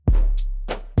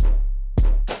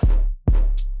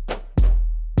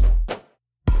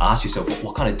ask yourself,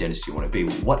 what kind of dentist do you want to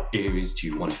be? What areas do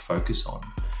you want to focus on?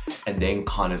 And then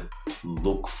kind of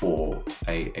look for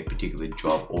a particular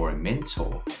job or a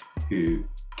mentor who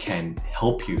can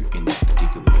help you in that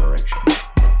particular direction.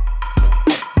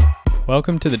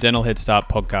 Welcome to the Dental Head Start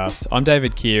podcast. I'm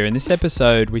David Keir. In this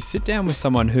episode, we sit down with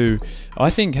someone who I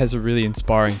think has a really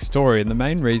inspiring story, and the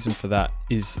main reason for that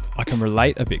is I can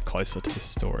relate a bit closer to this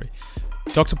story.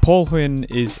 Dr. Paul Hwin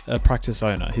is a practice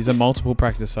owner. He's a multiple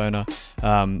practice owner,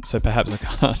 so perhaps I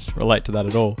can't relate to that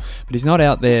at all. But he's not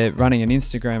out there running an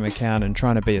Instagram account and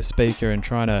trying to be a speaker and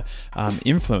trying to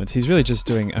influence. He's really just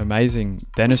doing amazing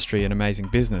dentistry and amazing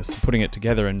business, putting it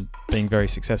together and being very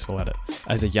successful at it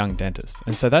as a young dentist.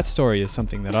 And so that story is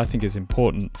something that I think is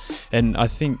important. And I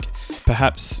think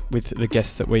perhaps with the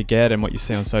guests that we get and what you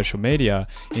see on social media,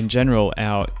 in general,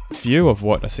 our view of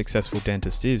what a successful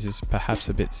dentist is perhaps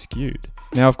a bit skewed.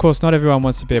 Now, of course, not everyone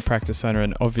wants to be a practice owner,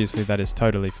 and obviously that is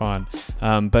totally fine.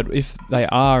 But if they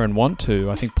are and want to,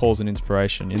 I think Paul's an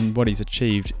inspiration in what he's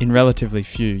achieved in relatively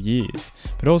few years.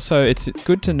 But also, it's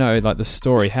good to know like the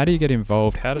story. How do you get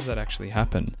involved? How does that actually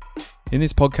happen? In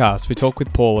this podcast, we talk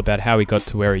with Paul about how he got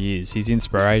to where he is, his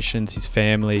inspirations, his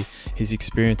family, his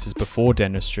experiences before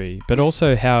dentistry, but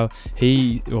also how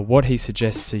what he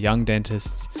suggests to young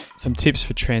dentists, some tips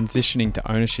for transitioning to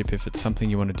ownership if it's something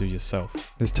you want to do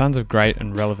yourself. There's tons of great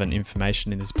and relevant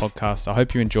information in this podcast. I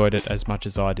hope you enjoyed it as much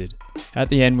as I did. At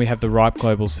the end, we have the Ripe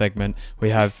Global segment. We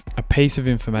have a piece of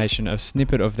information, a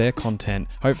snippet of their content,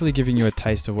 hopefully giving you a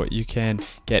taste of what you can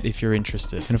get if you're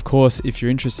interested. And of course, if you're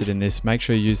interested in this, make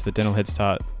sure you use the Dental Head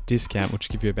Start discount, which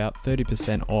will give you about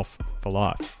 30% off for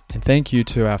life. And thank you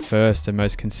to our first and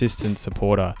most consistent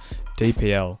supporter,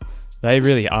 DPL. They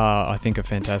really are, I think, a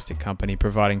fantastic company,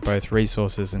 providing both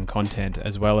resources and content,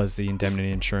 as well as the indemnity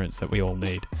insurance that we all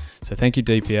need. So thank you,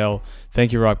 DPL.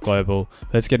 Thank you, Ripe Global.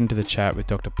 Let's get into the chat with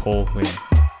Dr. Paul Hwin.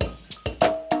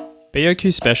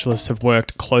 BOQ specialists have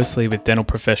worked closely with dental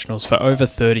professionals for over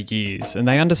 30 years, and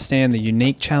they understand the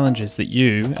unique challenges that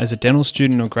you, as a dental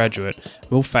student or graduate,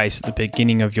 will face at the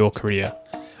beginning of your career.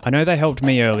 I know they helped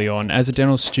me early on as a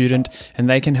dental student, and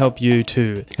they can help you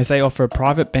too, as they offer a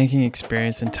private banking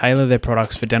experience and tailor their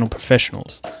products for dental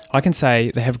professionals. I can say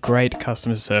they have great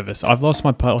customer service. I've lost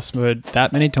my password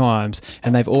that many times,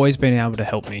 and they've always been able to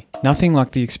help me. Nothing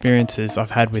like the experiences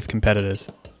I've had with competitors.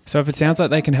 So if it sounds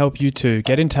like they can help you too,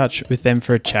 get in touch with them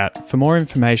for a chat. For more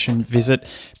information, visit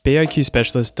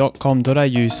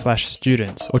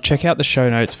boqspecialist.com.au/students or check out the show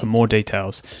notes for more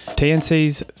details.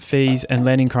 TNCs, fees and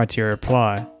lending criteria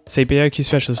apply. See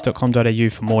boqspecialist.com.au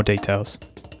for more details.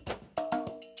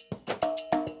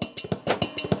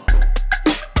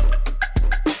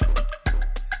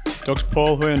 Dr.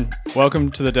 Paul Hwin, welcome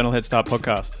to the Dental Head Start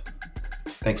podcast.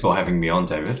 Thanks for having me on,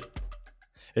 David.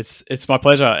 It's my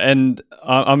pleasure, and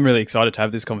I'm really excited to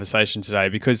have this conversation today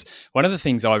because one of the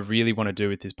things I really want to do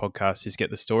with this podcast is get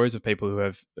the stories of people who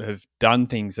have done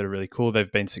things that are really cool. They've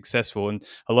been successful, and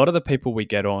a lot of the people we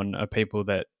get on are people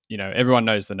that, you know, everyone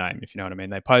knows the name, if you know what I mean.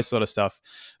 They post a lot of stuff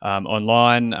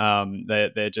online.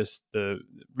 They're just the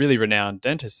really renowned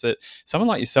dentists. That someone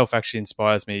like yourself actually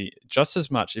inspires me just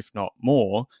as much, if not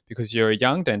more, because you're a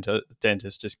young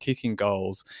dentist just kicking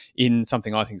goals in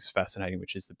something I think is fascinating,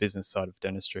 which is the business side of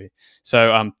dentistry.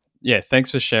 So, thanks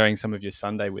for sharing some of your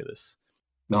Sunday with us.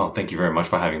 No, thank you very much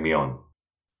for having me on.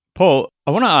 Paul,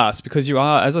 I want to ask, because you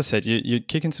are, as I said, you're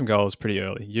kicking some goals pretty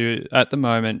early. At the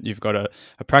moment, you've got a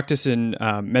practice in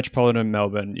metropolitan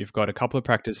Melbourne. You've got a couple of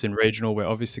practices in regional. We're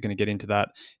obviously going to get into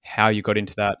that, how you got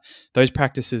into that. Those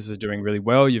practices are doing really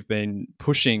well. You've been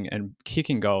pushing and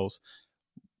kicking goals.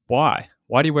 Why?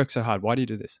 Why do you work so hard? Why do you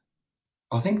do this?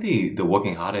 I think the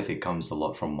working hard ethic comes a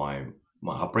lot from my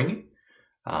upbringing.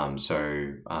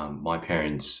 My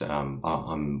parents,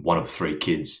 I'm one of three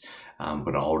kids. I've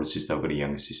got an older sister, I've got a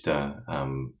younger sister.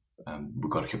 We've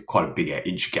got quite a big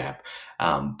age gap.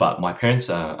 But my parents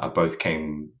both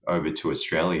came over to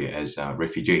Australia as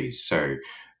refugees. So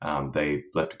they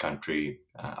left the country,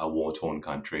 a war-torn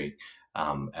country,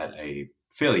 at a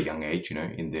fairly young age, you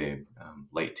know, in their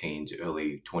late teens,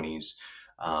 early 20s.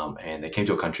 And they came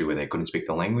to a country where they couldn't speak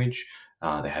the language.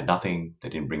 They had nothing. They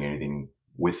didn't bring anything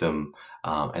with them.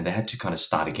 And they had to kind of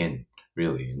start again,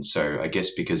 really. And so I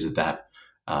guess because of that,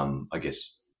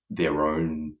 their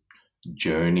own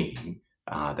journey,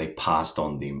 they passed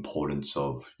on the importance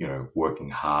of, you know, working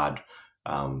hard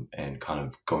and kind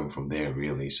of going from there,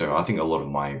 really. So I think a lot of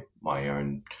my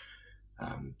own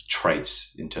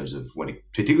traits in terms of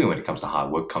particularly when it comes to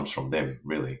hard work comes from them,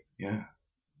 really. Yeah.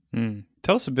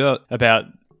 Tell us about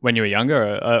when you were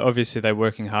younger. Obviously, they're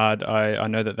working hard. I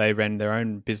know that they ran their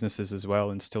own businesses as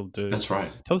well and still do. That's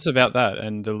right. Tell us about that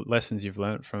and the lessons you've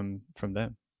learned from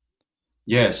them.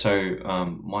 Yeah, so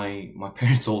my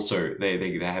parents also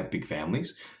they have big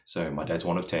families. So my dad's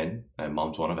one of 10 and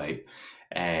mom's one of 8,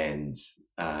 and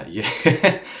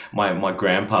yeah, my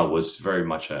grandpa was very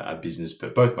much a business,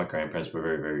 but both my grandparents were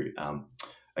very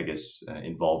I guess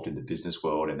involved in the business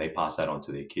world, and they passed that on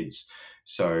to their kids.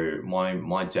 So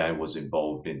my dad was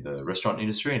involved in the restaurant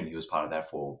industry, and he was part of that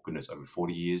for goodness over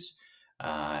 40 years.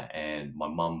 And my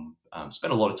mum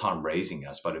spent a lot of time raising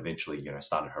us, but eventually,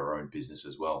 started her own business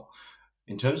as well.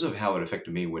 In terms of how it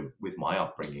affected me with my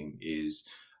upbringing is,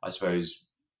 I suppose,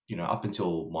 up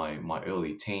until my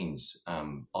early teens, I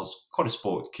was quite a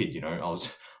sport kid. I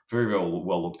was very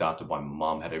well looked after by my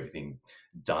mom, had everything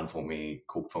done for me,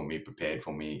 cooked for me, prepared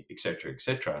for me, etc.,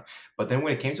 etc. But then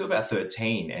when it came to about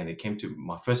 13 and it came to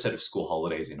my first set of school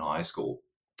holidays in high school,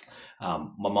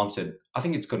 my mom said, I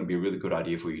think it's going to be a really good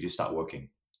idea for you to start working.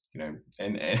 And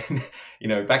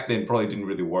back then probably didn't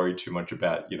really worry too much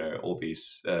about, all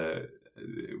these,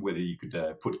 whether you could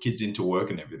put kids into work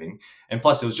and everything. And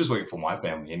plus, it was just working for my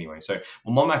family anyway. So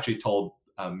my mom actually told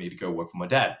me to go work for my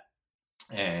dad.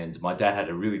 And my dad had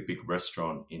a really big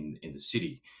restaurant in the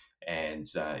city. And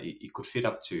it could fit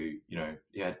up to,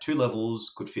 it had 2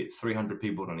 levels, could fit 300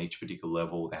 people on each particular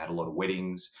level. They had a lot of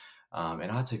weddings. And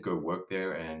I had to go work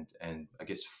there and I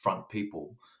guess front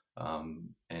people.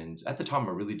 And at the time,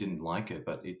 I really didn't like it,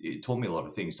 but it taught me a lot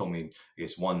of things. It taught me, I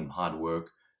guess, one, hard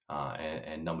work,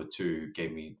 and number two,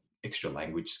 gave me extra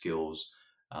language skills,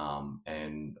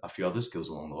 and a few other skills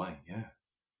along the way. Yeah.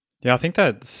 Yeah, I think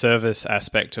that service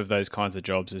aspect of those kinds of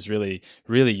jobs is really,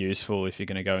 really useful if you're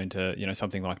going to go into,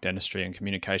 something like dentistry and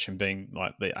communication being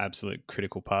like the absolute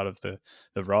critical part of the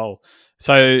role.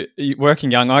 So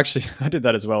working young, I did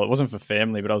that as well. It wasn't for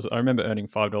family, but I remember earning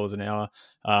 $5 an hour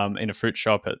in a fruit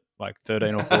shop at like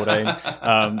 13 or 14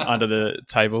 under the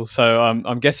table. So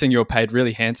I'm guessing you're paid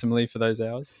really handsomely for those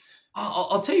hours.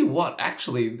 I'll tell you what.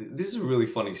 Actually, this is a really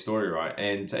funny story, right?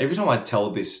 And every time I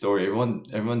tell this story,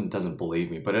 everyone doesn't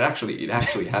believe me, but it actually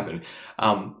happened.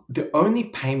 The only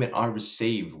payment I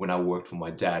received when I worked for my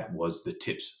dad was the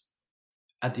tips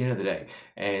at the end of the day.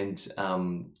 And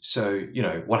so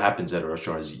what happens at a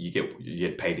restaurant is you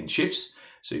get paid in shifts.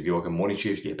 So if you work a morning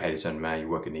shift, you get paid a certain amount. You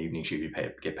work an evening shift,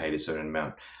 get paid a certain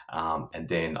amount. And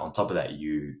then on top of that,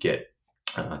 you get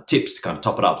tips to kind of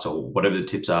top it up. So whatever the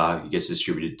tips are, it gets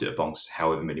distributed amongst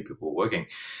however many people are working.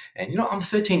 And I'm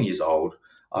 13 years old.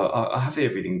 I have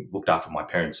everything looked after my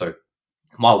parents. So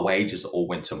my wages all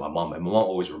went to my mum, and my mum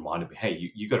always reminded me,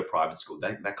 "Hey, you go to private school.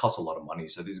 That costs a lot of money,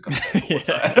 so this is going to go towards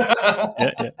Yeah.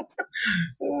 that."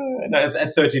 Yeah, No,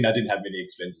 at 13, I didn't have many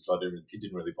expenses, so it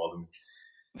didn't really bother me.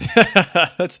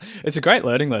 It's a great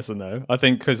learning lesson though. I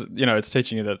think because it's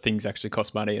teaching you that things actually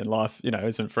cost money and life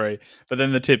isn't free. But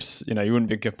then the tips, you wouldn't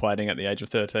be complaining at the age of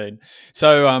 13.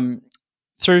 So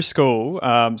through school,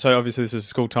 so obviously this is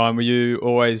school time. Were you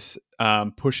always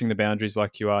pushing the boundaries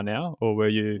like you are now, or were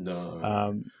you? No.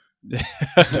 Um,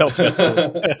 tell us about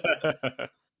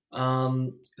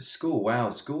school. School. Wow,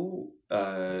 school.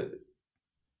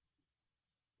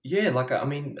 Yeah, like I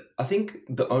mean, I think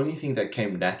the only thing that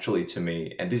came naturally to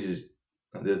me, and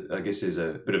I guess there's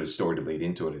a bit of a story to lead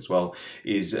into it as well,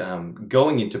 is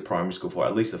going into primary school for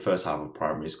at least the first half of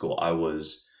primary school. I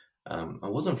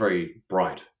wasn't very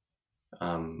bright.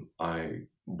 I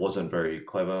wasn't very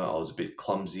clever. I was a bit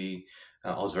clumsy.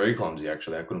 I was very clumsy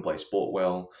actually. I couldn't play sport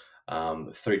well.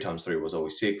 3 times 3 was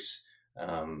always 6.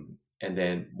 And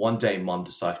then one day, mum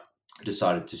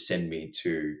decided to send me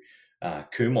to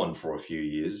Kumon for a few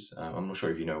years. I'm not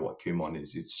sure if you know what Kumon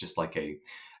is. It's just like a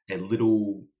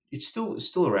little. It's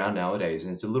still around nowadays,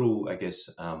 and it's a little, I guess,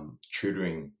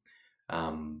 tutoring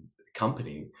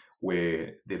company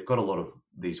where they've got a lot of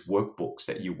these workbooks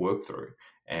that you work through.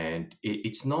 And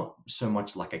it's not so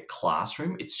much like a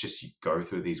classroom. It's just you go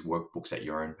through these workbooks at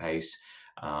your own pace,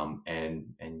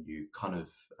 and you kind of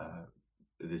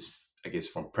this, I guess,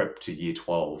 from prep to year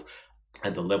 12,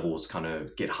 and the levels kind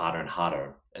of get harder and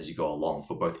harder as you go along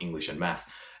for both English and math.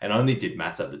 And I only did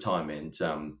maths at the time, and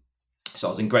so I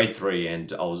was in grade 3,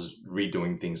 and I was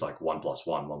redoing things like 1+1,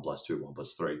 1+2,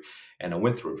 1+3, and I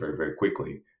went through it very, very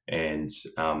quickly. And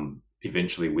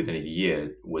eventually, within a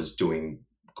year, was doing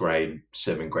grade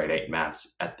 7, grade 8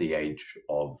 maths at the age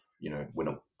of when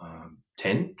I'm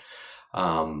 10.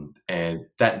 And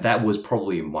that was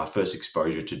probably my first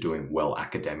exposure to doing well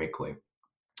academically.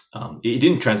 It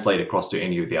didn't translate across to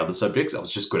any of the other subjects. I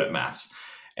was just good at maths,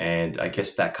 and I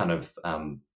guess that kind of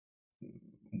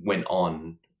went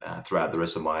on throughout the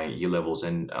rest of my year levels.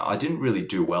 And I didn't really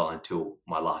do well until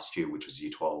my last year, which was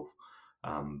year 12.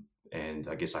 And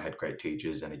I guess I had great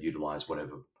teachers, and I utilized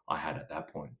whatever I had at that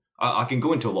point. I can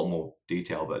go into a lot more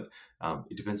detail, but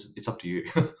it depends. It's up to you.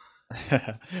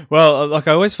 Well, like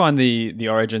I always find the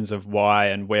origins of why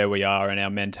and where we are and our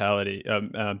mentality,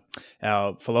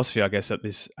 our philosophy, I guess, at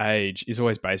this age is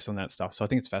always based on that stuff. So I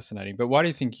think it's fascinating. But why do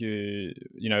you think year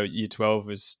 12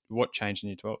 was what changed in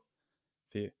year 12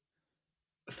 for you?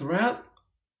 Throughout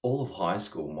all of high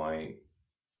school, my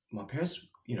parents,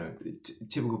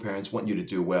 typical parents want you to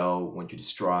do well, want you to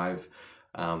strive,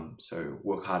 so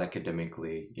work hard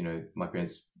academically. My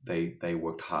parents they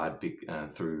worked hard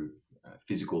through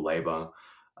physical labor,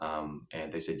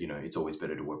 and they said it's always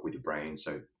better to work with your brain.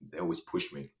 So they always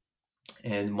pushed me.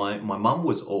 And my mum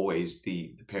was always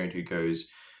the parent who goes,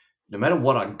 no matter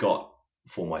what I got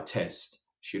for my test,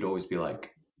 she'd always be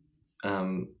like,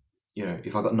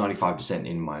 if I got 95%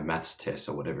 in my maths test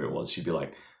or whatever it was, she'd be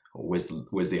like, where's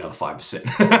the other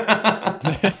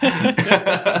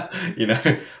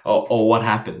 5%? Or what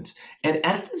happened? And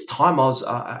at this time,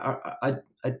 I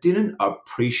didn't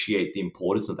appreciate the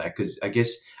importance of that, because I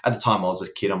guess at the time I was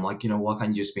a kid. I'm like, why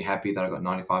can't you just be happy that I got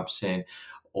 95%,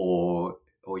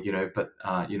 but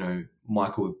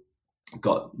Michael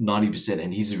got 90%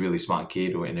 and he's a really smart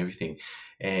kid and everything.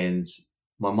 And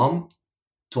my mum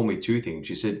told me two things.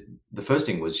 She said the first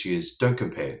thing was, don't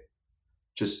compare,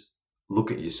 just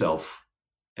look at yourself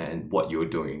and what you're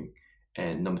doing.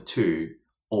 And number two,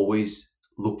 always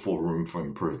look for room for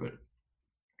improvement.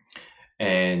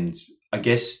 And I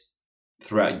guess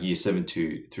throughout year 7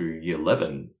 through year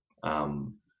 11,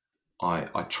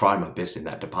 I tried my best in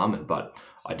that department, but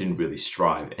I didn't really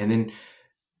strive. And then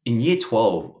in year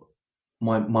 12,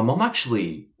 my mom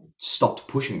actually stopped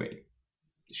pushing me.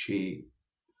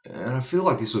 And I feel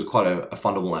like this was quite a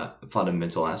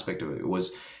fundamental aspect of it,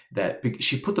 was that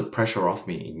she put the pressure off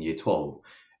me in year 12.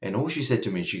 And all she said to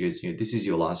me, she goes, this is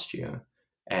your last year,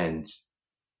 and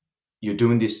you're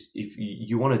doing this. If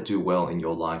you want to do well in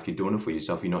your life, you're doing it for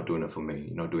yourself. You're not doing it for me.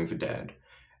 You're not doing it for dad.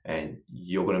 And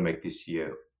you're going to make this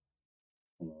year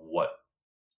what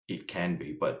it can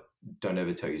be, but don't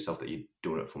ever tell yourself that you're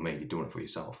doing it for me. You're doing it for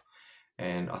yourself.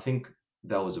 And I think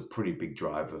that was a pretty big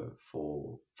driver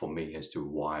for me as to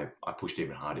why I pushed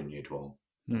even harder in year 12.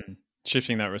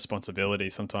 Shifting that responsibility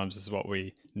sometimes is what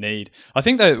we need. I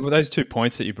think that those 2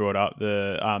 points that you brought up,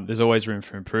 there's always room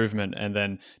for improvement, and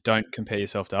then don't compare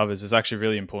yourself to others, is actually a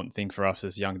really important thing for us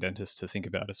as young dentists to think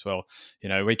about as well.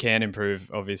 We can improve.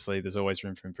 Obviously, there's always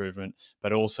room for improvement,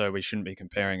 but also we shouldn't be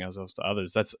comparing ourselves to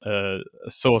others. That's a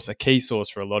key source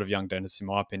for a lot of young dentists, in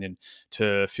my opinion,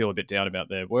 to feel a bit down about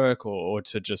their work, or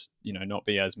to just not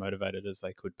be as motivated as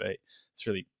they could be. It's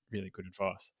really, really good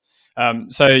advice.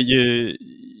 So you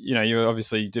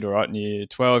obviously did all right in year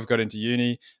 12, got into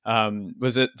uni.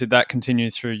 Did that continue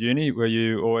through uni? Were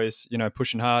you always,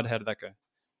 pushing hard? How did that go?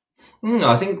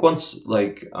 I think once,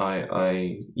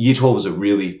 year 12 was a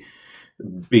really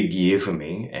big year for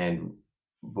me, and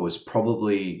was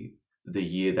probably the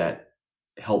year that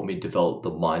helped me develop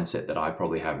the mindset that I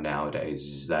probably have nowadays,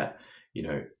 is that,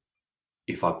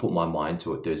 if I put my mind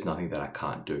to it, there's nothing that I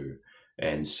can't do.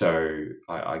 And so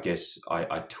I guess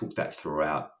I took that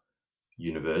throughout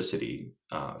university,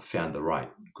 found the right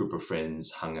group of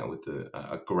friends, hung out with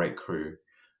a great crew,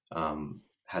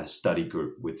 had a study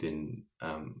group within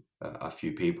a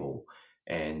few people.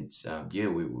 And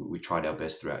we tried our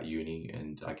best throughout uni.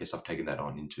 And I guess I've taken that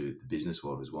on into the business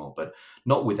world as well, but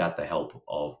not without the help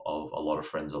of a lot of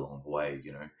friends along the way.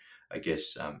 I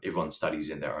guess everyone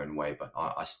studies in their own way, but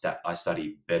I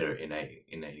study better in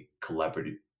a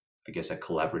collaborative, a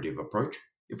collaborative approach.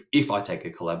 If I take a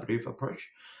collaborative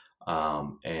approach,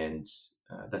 and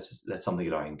that's something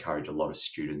that I encourage a lot of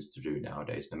students to do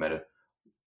nowadays. No matter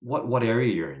what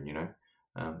area you're in,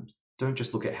 don't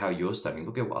just look at how you're studying.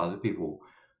 Look at what other people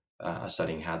are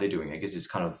studying, how they're doing. I guess it's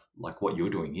kind of like what you're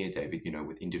doing here, David.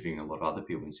 With interviewing a lot of other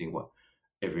people and seeing what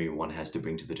everyone has to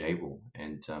bring to the table,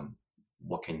 and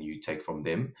what can you take from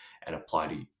them and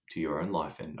apply to your own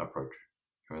life and approach.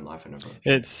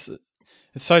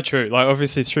 It's so true. Like,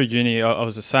 obviously through uni, I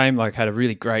was the same, had a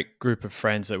really great group of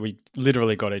friends that we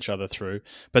literally got each other through.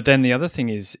 But then the other thing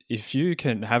is, if you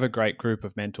can have a great group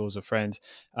of mentors or friends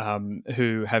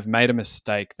who have made a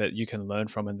mistake that you can learn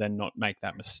from and then not make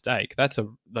that mistake, that's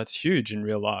huge in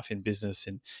real life, in business,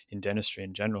 in dentistry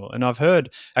in general. And I've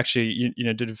heard, actually,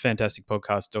 you did a fantastic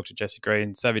podcast, Dr. Jesse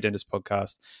Green, Savvy Dentist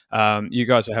podcast. You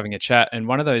guys were having a chat, and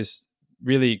one of those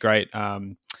really great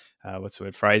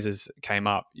phrases came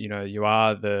up. You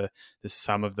are the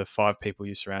sum of the 5 people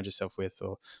you surround yourself with,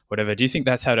 or whatever. Do you think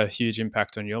that's had a huge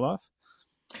impact on your life?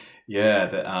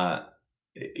 Yeah,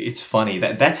 it's funny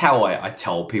that's how I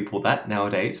tell people that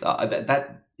nowadays.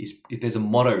 That is, if there's a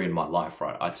motto in my life,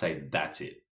 right, I'd say that's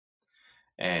it.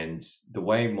 And the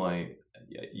way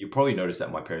you probably noticed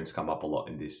that my parents come up a lot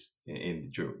in this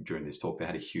during this talk. They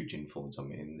had a huge influence on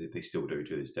me, and they still do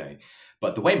to this day.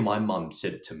 But the way my mum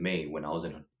said it to me when I was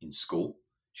in school,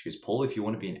 she goes, "Paul, if you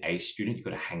want to be an A student, you've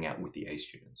got to hang out with the A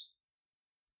students."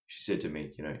 She said to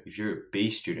me, if you're a B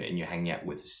student and you're hanging out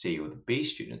with the C or the B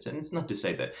students, and it's not to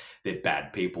say that they're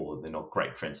bad people or they're not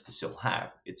great friends to still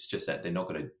have. It's just that they're not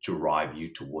going to drive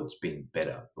you towards being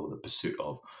better or the pursuit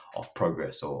of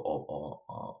progress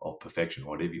or perfection,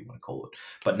 or whatever you want to call it.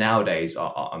 But nowadays,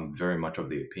 I'm very much of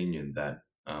the opinion that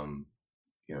I'm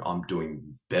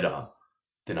doing better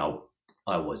than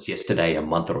I was yesterday, a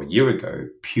month, or a year ago,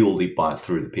 purely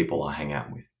through the people I hang out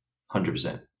with.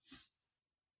 100%.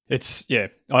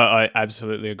 I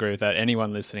absolutely agree with that.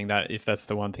 Anyone listening, that if that's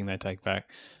the one thing they take back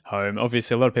home,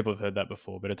 obviously a lot of people have heard that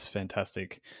before, but it's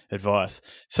fantastic advice.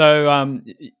 So,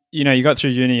 you got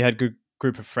through uni, you had a good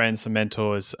group of friends, some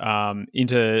mentors,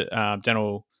 into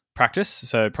dental practice,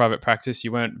 so private practice.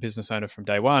 You weren't a business owner from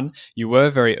day one. You were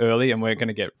very early, and we're going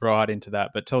to get right into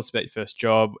that. But tell us about your first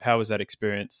job. How was that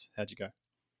experience? How'd you go?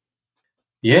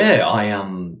 Yeah,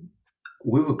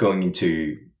 we were going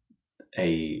into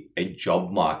a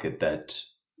job market that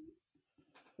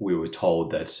we were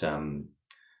told that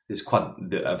there's quite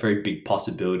a very big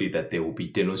possibility that there will be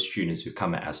dental students who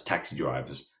come out as taxi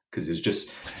drivers, because there's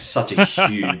just such a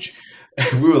huge.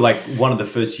 We were like one of the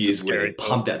first years where they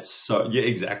pumped out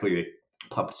they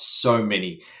pumped so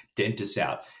many dentists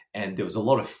out, and there was a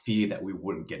lot of fear that we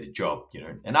wouldn't get a job,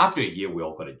 And after a year, we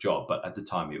all got a job, but at the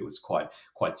time it was quite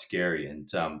scary. And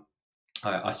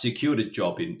I secured a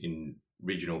job in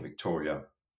regional Victoria,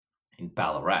 in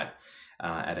Ballarat,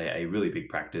 at a really big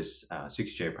practice,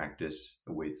 6J practice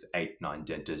with 8-9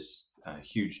 dentists, a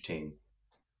huge team.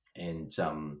 And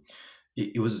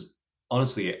it was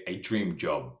honestly a dream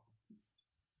job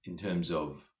in terms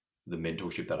of the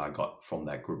mentorship that I got from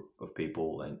that group of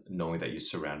people, and knowing that you're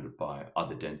surrounded by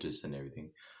other dentists and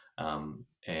everything.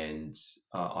 And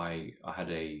I had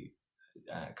a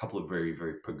couple of very,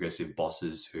 very progressive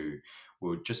bosses who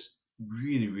were just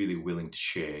really, really willing to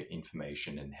share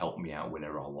information and help me out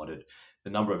whenever I wanted.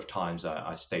 The number of times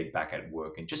I stayed back at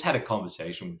work and just had a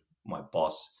conversation with my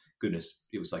boss, goodness,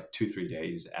 it was like 2-3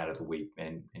 days out of the week,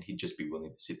 and he'd just be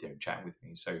willing to sit there and chat with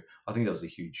me. So I think that was a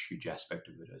huge, huge aspect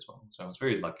of it as well. So I was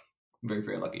very lucky, very,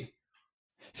 very lucky.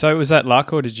 So was that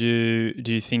luck, or do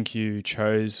you think you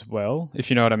chose well,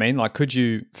 if you know what I mean? Like, could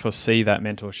you foresee that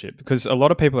mentorship? Because a lot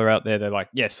of people are out there, they're like,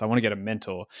 yes, I want to get a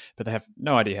mentor, but they have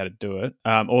no idea how to do it.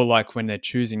 Or like when they're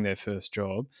choosing their first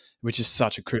job, which is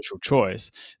such a crucial choice,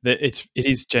 that it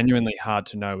is genuinely hard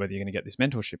to know whether you're going to get this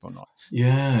mentorship or not.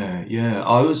 Yeah.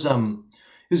 I was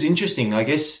it was interesting. I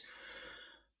guess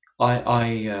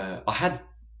I had,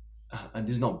 and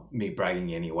this is not me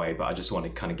bragging in any way, but I just want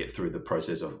to kind of get through the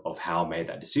process of how I made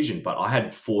that decision. But I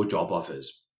had 4 job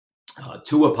offers.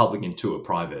 2 were public and 2 were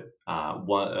private.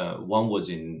 One was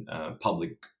in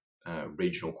public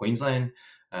regional Queensland.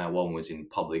 One was in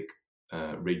public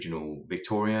regional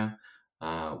Victoria.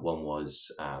 One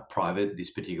was private,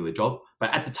 this particular job.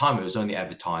 But at the time, it was only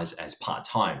advertised as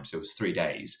part-time, so it was 3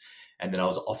 days. And then I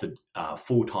was offered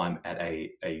full-time at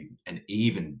an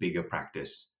even bigger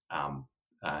practice,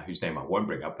 whose name I won't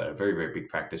bring up, but a very, very big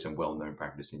practice and well-known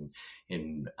practice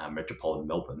in metropolitan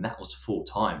Melbourne. That was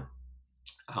full-time.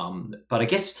 But I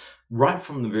guess right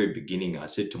from the very beginning, I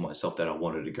said to myself that I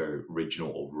wanted to go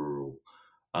regional or rural.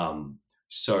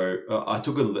 So I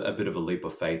took a bit of a leap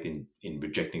of faith in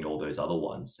rejecting all those other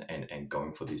ones and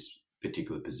going for this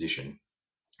particular position.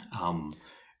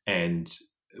 And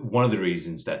one of the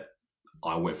reasons that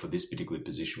I went for this particular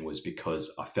position was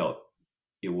because I felt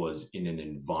it was in an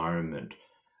environment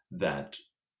that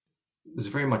was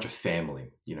very much a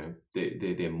family.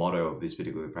 Their motto of this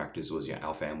particular practice was,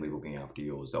 our family looking after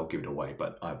yours. They'll give it away,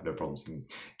 but I have no problems in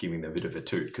giving them a bit of a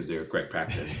toot because they're a great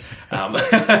practice.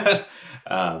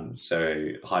 So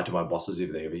hi to my bosses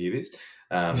if they ever hear this.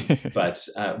 But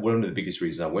one of the biggest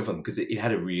reasons I went for them, because it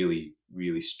had a really,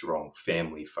 really strong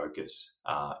family focus,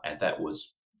 and that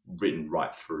was written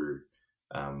right through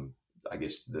I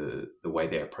guess the way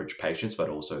they approach patients, but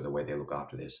also the way they look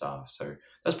after their staff. So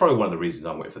that's probably one of the reasons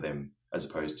I went for them as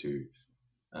opposed to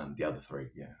the other 3.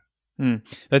 Yeah.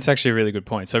 That's actually a really good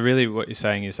point. So really what you're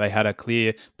saying is they had a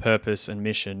clear purpose and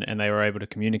mission, and they were able to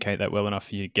communicate that well enough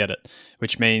for you to get it,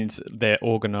 which means they're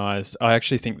organized. I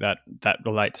actually think that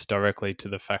relates directly to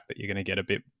the fact that you're going to get a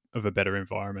bit of a better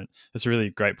environment. That's a really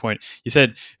great point. You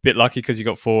said a bit lucky because you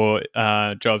got 4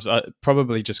 jobs,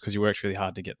 probably just because you worked really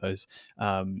hard to get those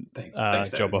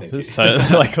Thanks, job David. offers. So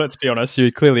like, let's be honest, you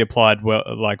clearly applied well,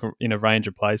 like in a range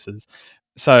of places.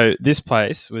 So this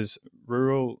place was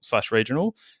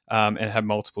rural/regional and had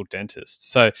multiple dentists.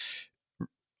 So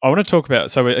I want to talk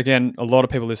about, so again, a lot of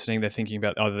people listening, they're thinking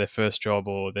about either their first job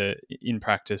or they're in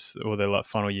practice or their like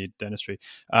final year dentistry.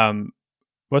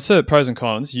 What's the pros and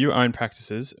cons? You own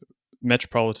practices,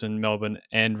 metropolitan Melbourne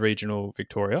and regional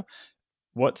Victoria.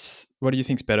 What do you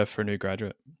think's better for a new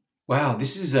graduate? Wow,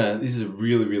 this is a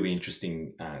really really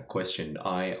interesting question.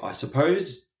 I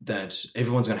suppose that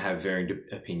everyone's going to have varying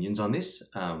opinions on this,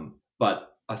 but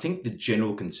I think the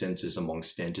general consensus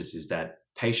amongst dentists is that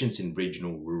patients in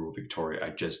regional rural Victoria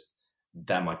are just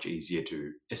that much easier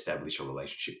to establish a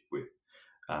relationship with.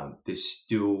 There's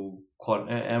still quite,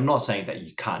 and I'm not saying that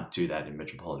you can't do that in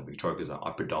metropolitan Victoria because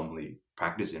I predominantly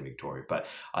practice in Victoria, but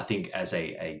I think as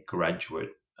a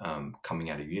graduate coming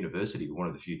out of university, one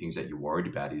of the few things that you're worried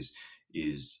about is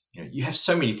you have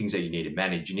so many things that you need to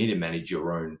manage. You need to manage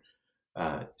your own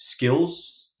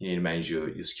skills. You need to manage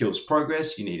your skills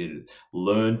progress. You need to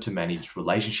learn to manage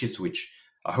relationships, which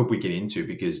I hope we get into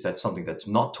because that's something that's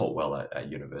not taught well at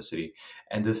university.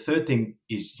 And the third thing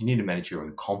is you need to manage your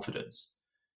own confidence,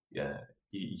 yeah,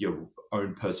 your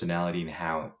own personality and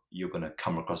how you're going to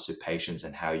come across to patients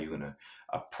and how you're going to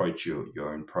approach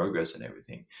your own progress and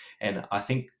everything. And I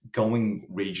think going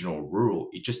regional rural,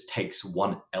 it just takes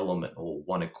one element or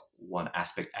one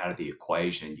aspect out of the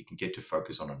equation and you can get to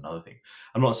focus on another thing.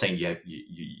 I'm not saying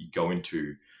you go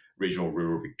into regional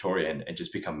rural Victoria and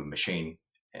just become a machine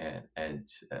and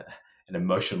an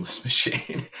emotionless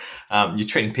machine. You're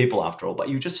treating people after all, but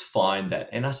you just find that,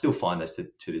 and I still find this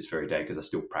to this very day because I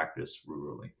still practice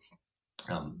rurally,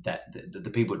 that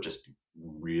the people are just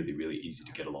really, really easy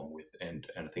to get along with. And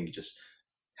I think it just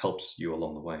helps you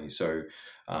along the way. So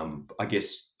I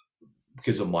guess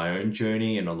because of my own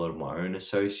journey and a lot of my own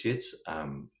associates,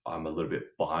 I'm a little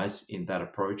bit biased in that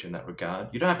approach in that regard.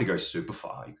 You don't have to go super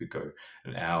far. You could go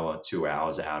an hour, 2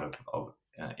 hours out of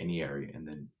any area and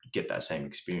then get that same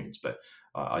experience. But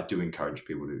I do encourage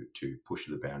people to push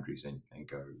the boundaries and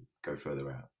go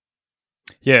further out.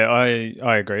 Yeah,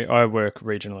 I agree. I work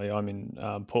regionally. I'm in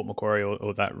Port Macquarie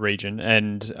or that region,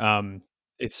 and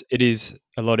it is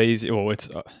a lot easier. Well, it's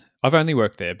I've only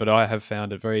worked there, but I have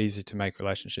found it very easy to make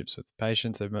relationships with the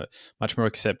patients. They're much more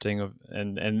accepting of,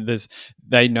 and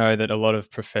they know that a lot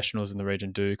of professionals in the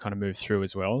region do kind of move through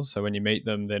as well. So when you meet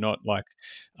them, they're not like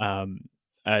um,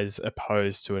 as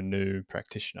opposed to a new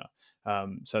practitioner.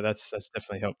 So that's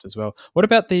definitely helped as well. What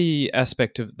about the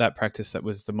aspect of that practice that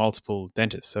was the multiple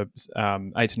dentists? So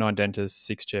 8 to 9 dentists,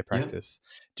 6 chair Yeah, practice.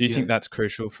 Do you yeah. think that's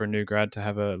crucial for a new grad to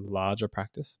have a larger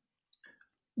practice?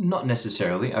 Not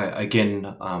necessarily.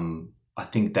 Again, I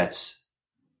think that's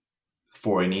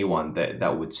for anyone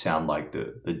that would sound like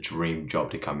the dream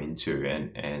job to come into,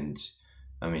 and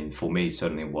I mean for me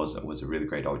certainly it was a really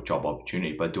great job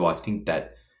opportunity. But do I think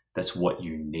that that's what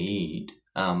you need?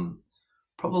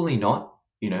 Probably not.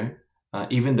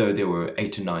 Even though there were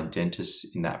 8 to 9 dentists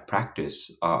in that practice,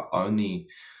 I only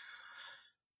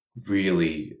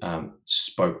really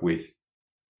spoke with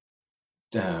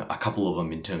a couple of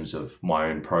them in terms of my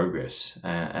own progress.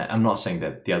 I'm not saying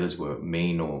that the others were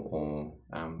mean or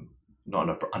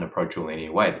not unapproachable in any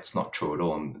way. That's not true at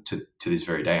all. And to this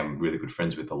very day, I'm really good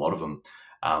friends with a lot of them.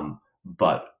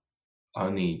 But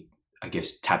only, I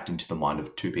guess, tapped into the mind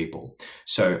of 2 people.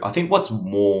 So I think what's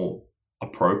more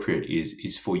appropriate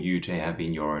is for you to have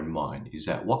in your own mind is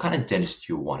that what kind of dentist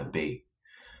do you want to be?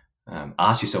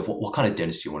 Ask yourself what kind of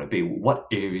dentist do you want to be? What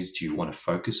areas do you want to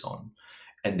focus on?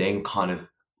 And then kind of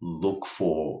look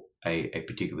for a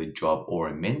particular job or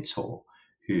a mentor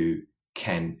who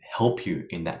can help you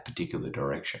in that particular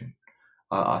direction.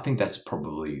 I think that's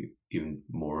probably even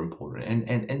more important.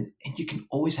 And you can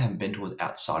always have mentors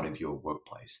outside of your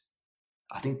workplace.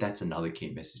 I think that's another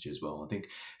key message as well. I think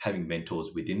having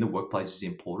mentors within the workplace is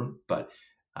important, but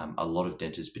a lot of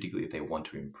dentists, particularly if they want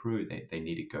to improve, they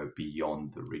need to go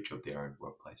beyond the reach of their own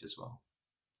workplace as well.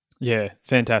 Yeah,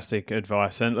 fantastic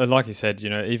advice. And like you said,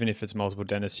 even if it's multiple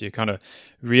dentists, you're kind of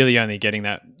really only getting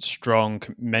that strong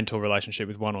mental relationship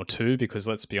with one or two because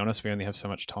let's be honest, we only have so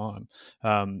much time.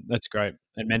 That's great.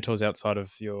 And mentors outside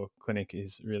of your clinic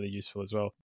is really useful as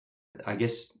well. I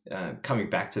guess coming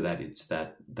back to that, it's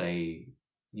that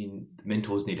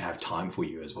mentors need to have time for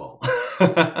you as well.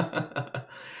 I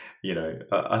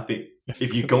think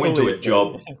if you go into Fully a agree.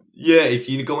 job, yeah, if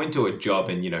you go into a job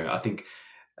and, I think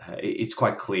it's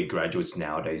quite clear graduates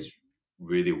nowadays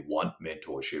really want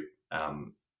mentorship.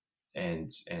 And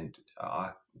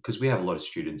because we have a lot of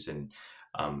students and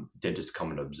dentists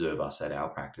come and observe us at our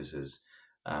practices,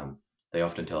 they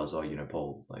often tell us, oh,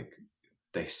 Paul, like,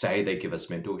 they say they give us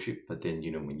mentorship, but then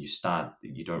when you start,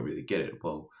 you don't really get it.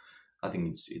 Well, I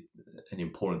think an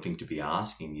important thing to be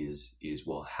asking is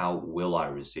well, how will I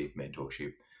receive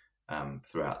mentorship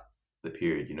throughout the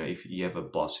period. If you have a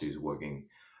boss who's working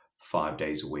 5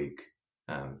 days a week,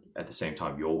 at the same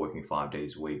time you're working 5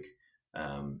 days a week,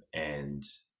 and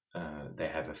they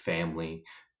have a family,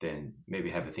 then maybe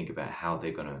have a think about how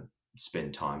they're going to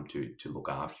spend time to look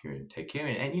after you and take care.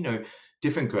 And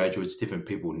different graduates, different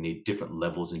people need different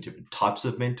levels and different types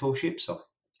of mentorship. So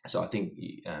I think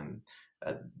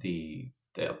the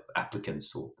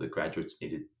applicants or the graduates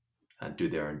need to do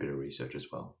their own bit of research as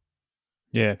well.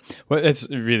 Yeah, well, that's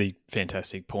really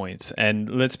fantastic points. And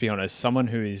let's be honest, someone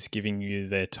who is giving you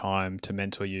their time to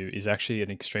mentor you is actually an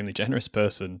extremely generous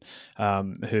person.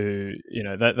 Who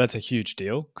that's a huge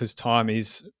deal, because time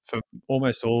is, for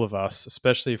almost all of us,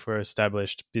 especially if we're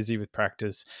established, busy with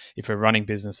practice, if we're running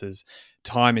businesses,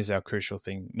 time is our crucial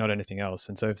thing, not anything else.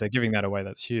 And so if they're giving that away,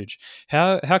 that's huge.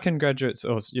 How can graduates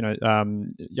or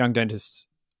young dentists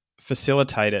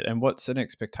facilitate it, and what's an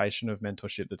expectation of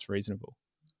mentorship that's reasonable?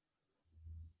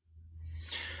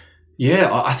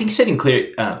 Yeah, I think setting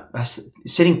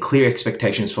clear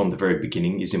expectations from the very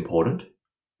beginning is important.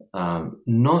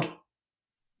 Not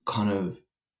kind of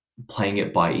playing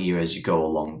it by ear as you go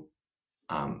along.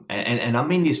 And I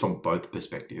mean this from both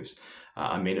perspectives.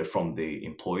 I mean it from the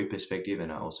employee perspective,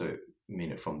 and I also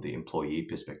mean it from the employee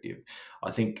perspective. I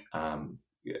think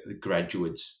the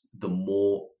graduates, the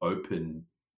more open,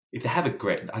 if they have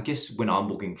I guess when I'm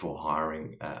looking for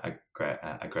hiring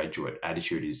a graduate,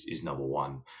 attitude is number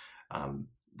one.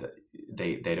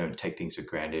 They don't take things for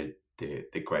granted.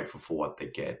 They're grateful for what they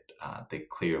get. They're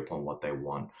clear upon what they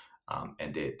want,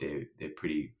 and they're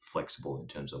pretty flexible in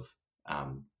terms of,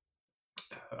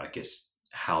 I guess,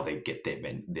 how they get their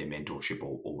mentorship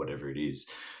or whatever it is.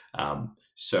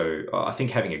 So I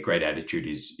think having a great attitude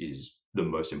is the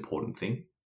most important thing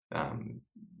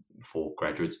for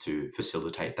graduates to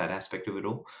facilitate that aspect of it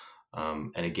all.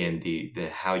 And again, the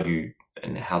how you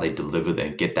and how they deliver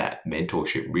and get that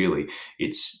mentorship, really,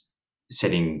 it's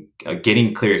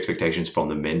getting clear expectations from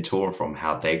the mentor, from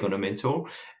how they're going to mentor,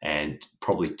 and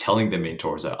probably telling the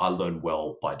mentors that I learn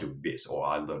well by doing this, or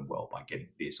I learn well by getting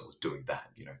this or doing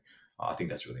that. I think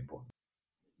that's really important.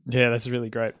 Yeah, that's really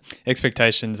great.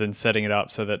 Expectations and setting it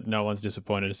up so that no one's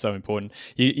disappointed is so important.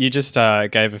 You just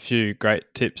gave a few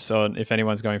great tips on if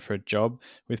anyone's going for a job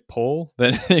with Paul,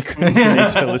 then you need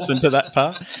to listen to that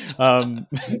part.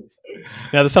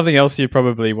 Now, there's something else you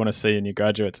probably want to see in your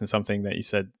graduates, and something that you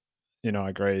said, I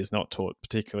agree, is not taught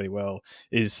particularly well,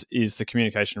 is the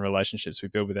communication relationships we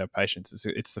build with our patients.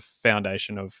 It's the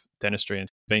foundation of dentistry and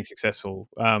being successful.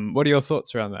 What are your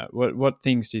thoughts around that? What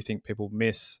things do you think people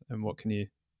miss, and what can you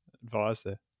advise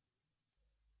there?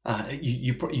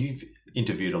 You've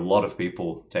interviewed a lot of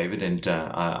people, David, and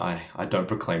I don't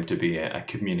proclaim to be a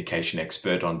communication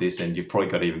expert on this, and you've probably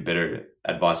got even better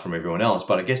advice from everyone else.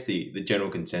 But I guess the general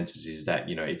consensus is that,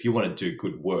 if you want to do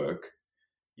good work,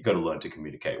 you got to learn to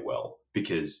communicate well,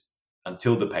 because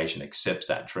until the patient accepts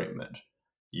that treatment,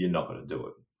 you're not going to do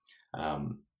it.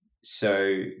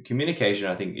 So communication,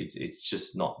 I think it's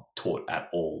just not taught at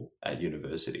all at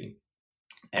university.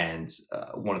 And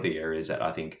one of the areas that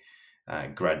I think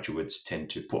graduates tend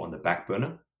to put on the back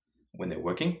burner when they're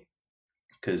working,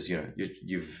 because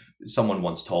someone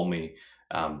once told me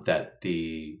that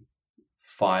the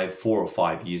 4 or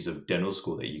 5 years of dental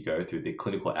school that you go through, the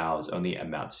clinical hours only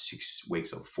amount to 6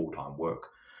 weeks of full-time work.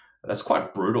 That's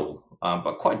quite brutal,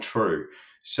 but quite true.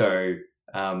 So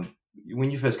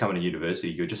when you first come into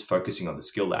university, you're just focusing on the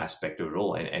skill aspect of it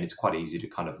all, and it's quite easy to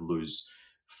kind of lose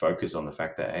focus on the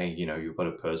fact that, hey, you've got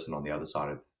a person on the other side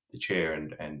of the chair,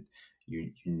 and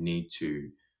you need to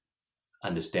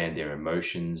understand their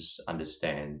emotions,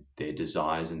 understand their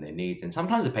desires and their needs. And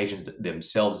sometimes the patients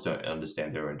themselves don't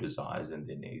understand their own desires and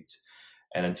their needs.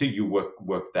 And until you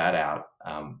work that out,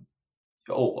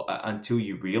 or until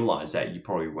you realize that, you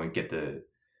probably won't get the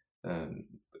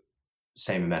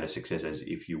same amount of success as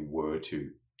if you were to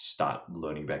start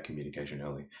learning about communication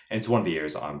early. And it's one of the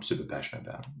areas I'm super passionate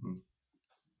about.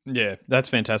 Yeah, that's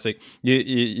fantastic.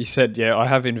 You said, yeah, I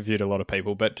have interviewed a lot of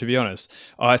people, but to be honest,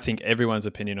 I think everyone's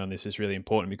opinion on this is really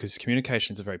important, because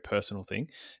communication is a very personal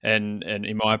thing. And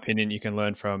in my opinion, you can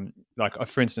learn from, like,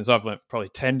 for instance, I've learned probably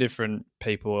 10 different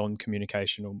people on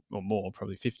communication, or more,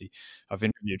 probably 50. I've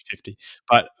interviewed 50.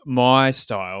 But my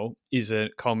style is a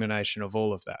culmination of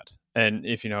all of that. And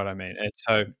if you know what I mean. And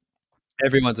so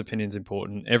everyone's opinion is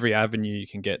important. Every avenue you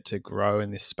can get to grow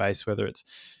in this space, whether it's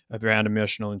around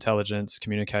emotional intelligence,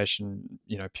 communication,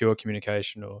 pure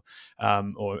communication,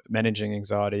 or managing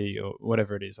anxiety, or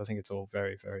whatever it is, I think it's all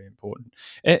very, very important.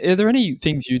 Are there any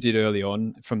things you did early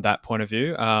on from that point of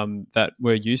view that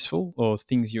were useful, or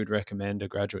things you would recommend a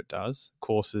graduate does,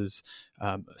 courses,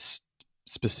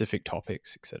 specific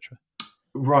topics, etc.?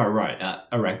 Right.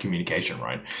 Around communication,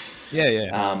 right? Yeah,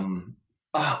 yeah.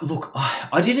 Look,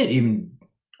 I didn't even.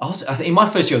 I think in my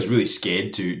first year, I was really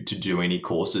scared to do any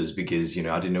courses because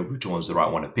I didn't know which one was the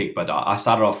right one to pick. But I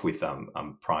started off with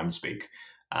Prime Speak,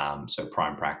 so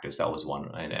Prime Practice. That was one,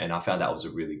 and I found that was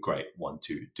a really great one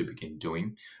to begin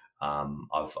doing.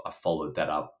 I've followed that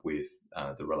up with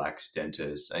the Relaxed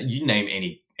Dentist. You name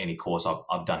any course,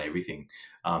 I've done everything.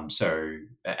 And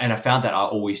I found that I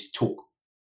always took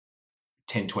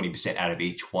 10-20% out of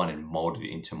each one and molded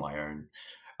it into my own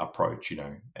approach,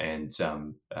 and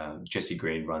Jesse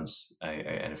Green runs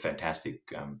a fantastic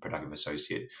productive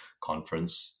associate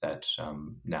conference that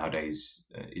nowadays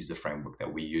is the framework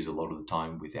that we use a lot of the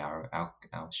time with our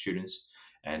students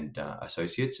and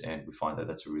associates, and we find that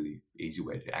that's a really easy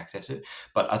way to access it.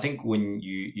 But I think when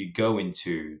you go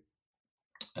into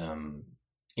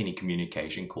any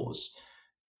communication course,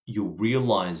 you'll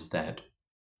realize that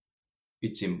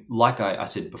it's like I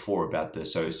said before about the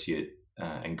associate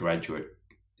and graduate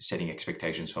setting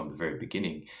expectations from the very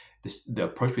beginning. The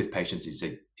approach with patients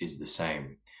is the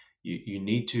same. You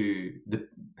need to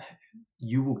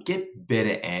you will get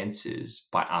better answers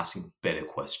by asking better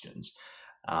questions,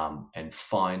 and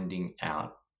finding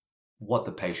out what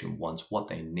the patient wants, what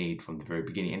they need from the very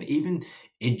beginning, and even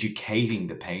educating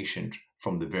the patient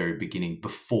from the very beginning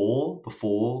before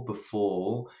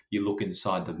you look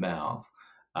inside the mouth,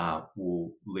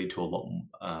 will lead to a lot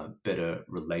better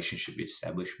relationship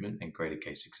establishment and greater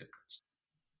case acceptance.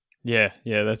 Yeah,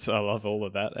 yeah, I love all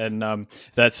of that, and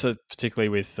that's particularly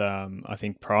with I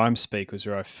think Prime Speak was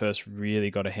where I first really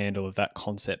got a handle of that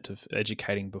concept of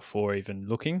educating before even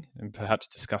looking and perhaps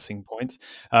discussing points.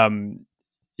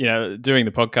 Doing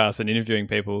the podcast and interviewing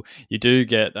people, you do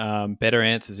get better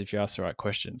answers if you ask the right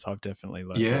questions. I've definitely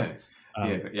learned that.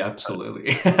 Yeah, yeah,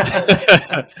 absolutely.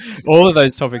 All of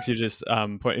those topics you just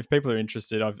point. If people are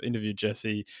interested, I've interviewed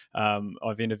Jesse.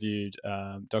 I've interviewed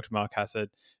Dr. Mark Hassett,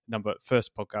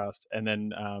 first podcast, and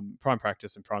then Prime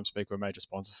Practice and Prime Speak were a major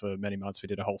sponsor for many months. We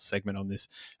did a whole segment on this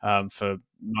for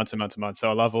months and months and months. So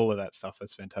I love all of that stuff.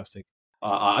 That's fantastic.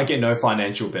 I get no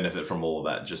financial benefit from all of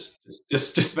that. Just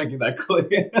making that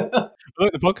clear.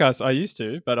 Look, the podcast I used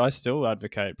to, but I still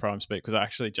advocate Prime Speak because I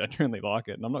actually genuinely like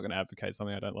it, and I'm not going to advocate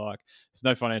something I don't like. There's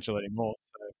no financial anymore,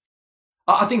 so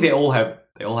I think they all have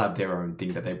their own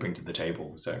thing that they bring to the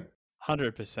table. So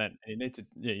 100%. You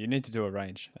need to do a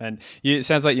range, and it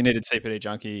sounds like you needed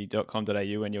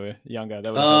cpdjunkie.com.au when you were younger.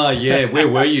 That would have helped. yeah, where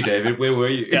were you, David? Where were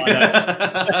you? Yeah,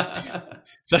 I know.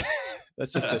 So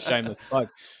that's just a shameless plug.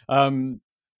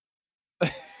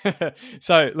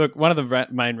 So, look, one of the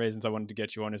main reasons I wanted to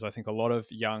get you on is I think a lot of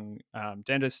young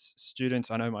dentist students,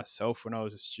 I know myself when I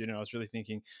was a student, I was really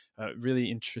thinking,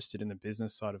 really interested in the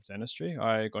business side of dentistry.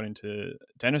 I got into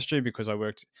dentistry because I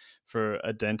worked for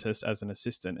a dentist as an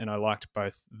assistant, and I liked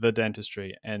both the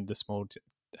dentistry and the small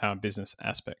business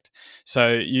aspect.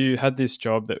 So you had this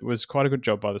job that was quite a good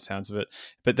job by the sounds of it,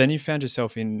 but then you found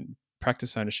yourself in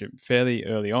practice ownership fairly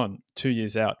early on, 2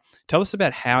 years out. Tell us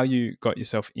about how you got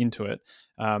yourself into it,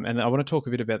 and I want to talk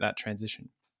a bit about that transition.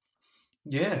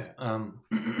 Yeah.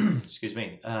 Excuse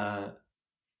me.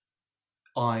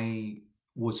 I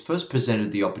was first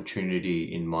presented the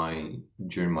opportunity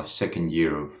during my second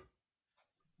year of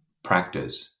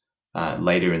practice,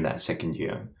 later in that second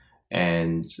year,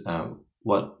 and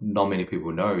what not many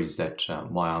people know is that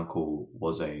my uncle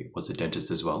was a dentist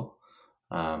as well,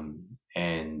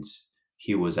 and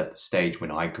he was at the stage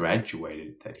when I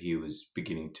graduated that he was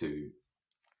beginning to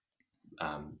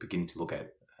look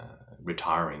at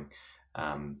retiring.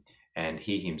 And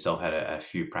he himself had a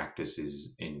few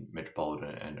practices in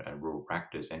metropolitan and rural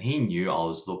practice, and he knew I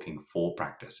was looking for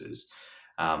practices.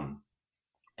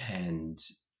 And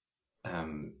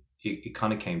it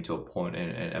kind of came to a point,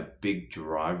 and a big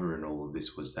driver in all of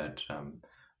this was that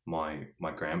my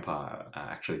grandpa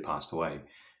actually passed away,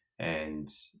 and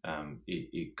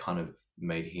it kind of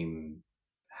made him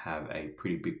have a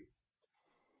pretty big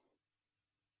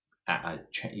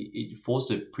it forced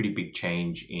a pretty big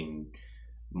change in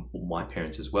my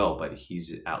parents as well, but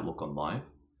his outlook on life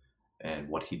and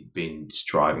what he'd been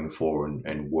striving for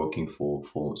and working for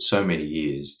so many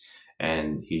years.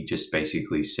 And he just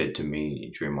basically said to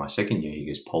me during my second year, he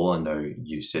goes, Paul, I know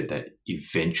you said that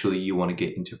eventually you want to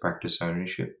get into practice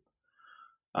ownership.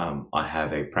 I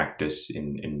have a practice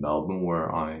in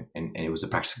Melbourne and it was a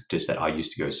practice that I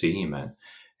used to go see him at.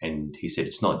 And he said,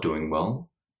 it's not doing well.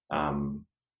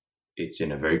 It's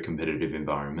in a very competitive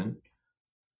environment.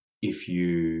 If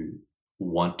you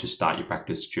want to start your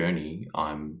practice journey,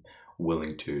 I'm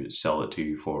willing to sell it to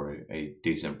you for a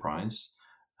decent price,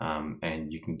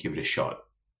 and you can give it a shot.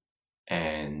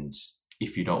 And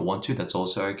if you don't want to, that's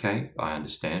also okay. I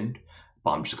understand,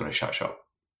 but I'm just going to shut shop.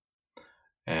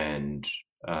 And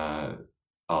I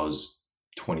was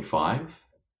 25.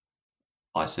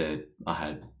 I said I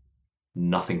had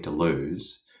nothing to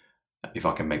lose. If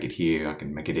I can make it here, I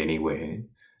can make it anywhere.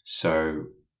 So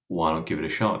why not give it a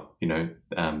shot?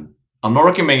 I'm not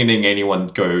recommending anyone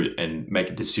go and make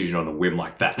a decision on a whim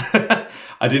like that.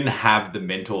 I didn't have the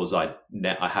mentors I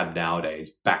have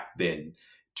nowadays back then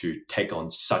to take on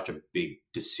such a big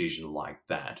decision like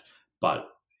that. But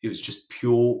it was just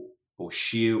pure or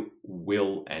sheer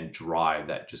will and drive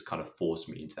that just kind of forced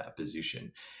me into that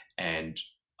position. And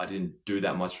I didn't do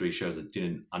that much research. I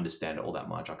didn't understand it all that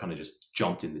much. I kind of just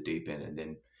jumped in the deep end. And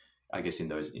then I guess in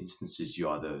those instances, you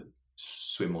either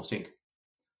swim or sink.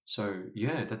 So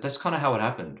yeah, that's kind of how it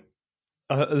happened.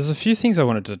 There's a few things I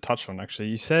wanted to touch on, actually.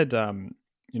 You said,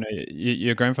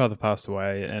 your grandfather passed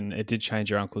away and it did change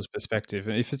your uncle's perspective.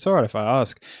 And if it's all right if I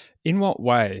ask, in what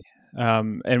way?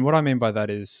 And what I mean by that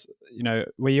is,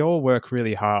 we all work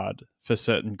really hard for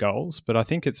certain goals, but I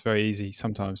think it's very easy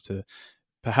sometimes to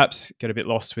perhaps get a bit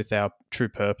lost with our true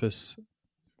purpose,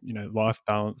 life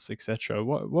balance, etc.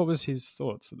 What was his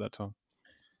thoughts at that time?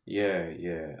 Yeah.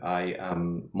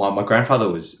 My grandfather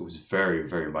was very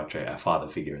very much a father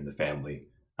figure in the family.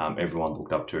 Everyone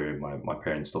looked up to him. My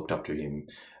parents looked up to him.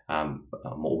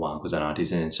 All my uncles and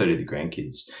aunties, and so did the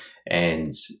grandkids.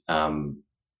 And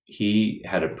he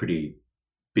had a pretty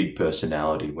big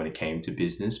personality when it came to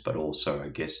business, but also I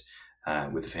guess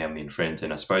with the family and friends.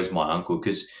 And I suppose my uncle,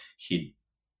 because he'd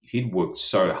worked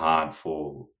so hard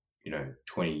for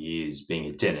 20 years being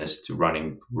a dentist,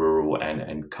 running rural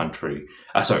and country,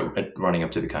 running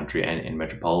up to the country and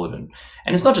metropolitan.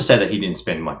 And it's not to say that he didn't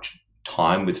spend much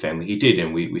time with family. He did,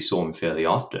 and we saw him fairly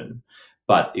often.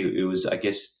 But it was, I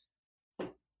guess,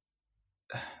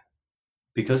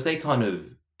 because they kind of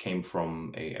came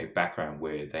from a background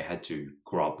where they had to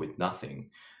grow up with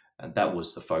nothing, and that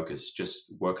was the focus.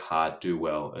 Just work hard, do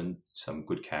well, and some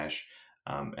good cash,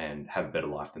 and have a better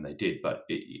life than they did. But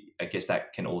I guess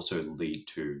that can also lead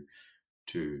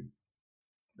to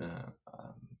uh,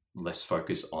 um, less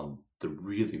focus on the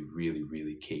really, really,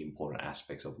 really key important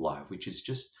aspects of life, which is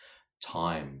just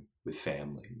time with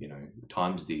family.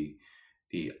 Time's the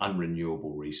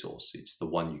unrenewable resource. It's the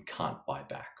one you can't buy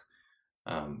back.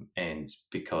 And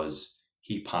because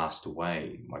he passed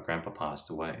away, my grandpa passed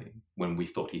away when we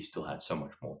thought he still had so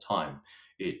much more time,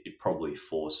 it probably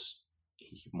forced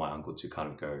my uncle to kind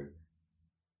of go,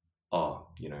 oh,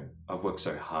 I've worked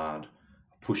so hard,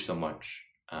 pushed so much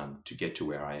to get to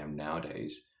where I am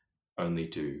nowadays, only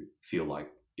to feel like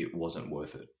it wasn't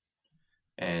worth it.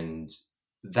 And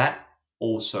that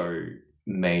also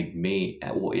made me,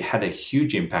 well, it had a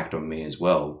huge impact on me as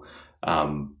well.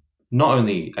 Not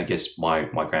only, I guess, my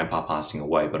grandpa passing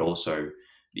away, but also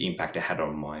the impact it had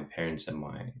on my parents and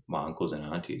my uncles and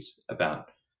aunties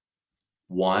about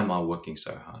why am I working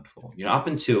so hard for? Up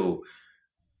until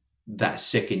that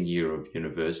second year of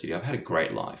university, I've had a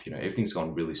great life. Everything's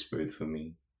gone really smooth for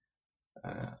me.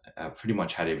 I pretty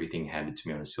much had everything handed to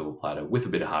me on a silver platter with a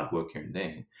bit of hard work here and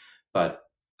there. But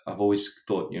I've always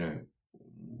thought,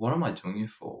 what am I doing it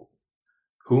for?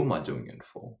 Who am I doing it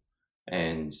for?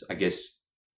 And I guess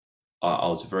I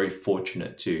was very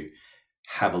fortunate to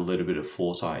have a little bit of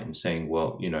foresight in saying,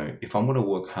 well, if I'm going to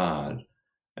work hard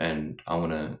and I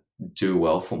want to do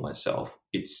well for myself,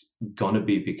 it's going to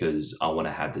be because I want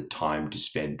to have the time to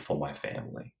spend for my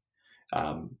family,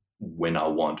 when I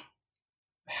want,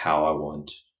 how I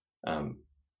want.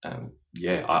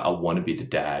 I want to be the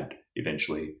dad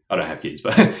eventually. I don't have kids,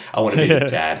 but I want to be the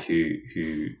dad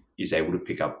who is able to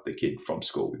pick up the kid from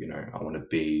school. I want to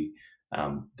be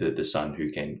the son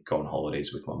who can go on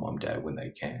holidays with my mom, dad when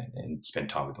they can, and spend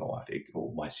time with my wife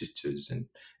or my sisters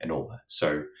and all that.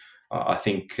 So I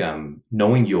think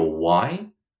knowing your why,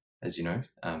 as you know,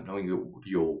 knowing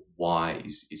your why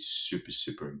is super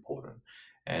super important,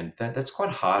 and that's quite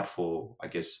hard for, I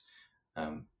guess,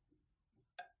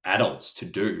 adults to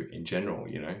do in general.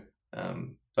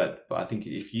 But I think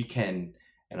if you can,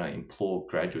 and I implore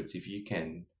graduates, if you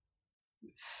can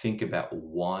think about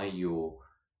why you're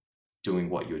doing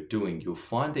what you're doing, you'll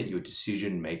find that your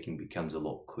decision making becomes a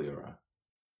lot clearer,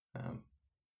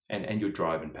 and your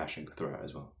drive and passion throughout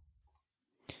as well.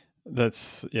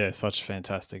 That's such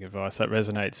fantastic advice. That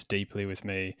resonates deeply with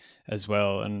me as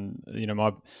well. And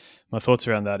my my thoughts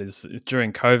around that is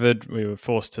during COVID, we were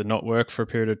forced to not work for a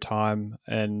period of time.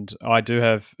 And I do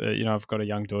have, I've got a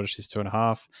young daughter, she's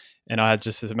 2.5. And I had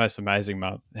just the most amazing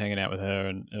month hanging out with her,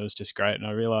 and it was just great. And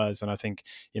I realized, and I think,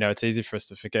 it's easy for us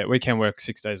to forget. We can work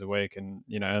 6 days a week and,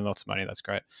 earn lots of money. That's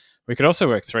great. We could also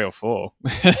work 3 or 4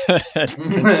 and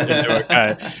do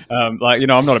okay. I'm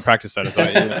not a practice owner, so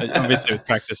obviously with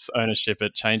practice ownership,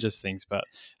 it changes things. But,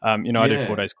 I do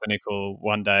 4 days clinical,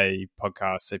 1 day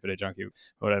podcast, CPD junkie,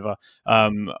 whatever.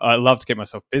 I love to keep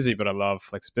myself busy, but I love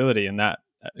flexibility, and that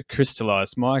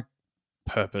crystallized my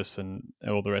purpose and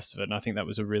all the rest of it. And I think that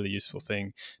was a really useful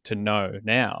thing to know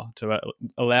now to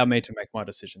allow me to make my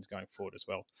decisions going forward as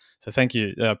well. So thank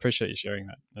you. I appreciate you sharing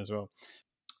that as well.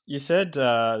 You said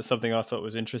something I thought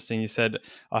was interesting. You said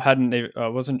I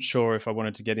wasn't sure if I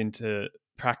wanted to get into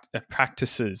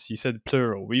practices. You said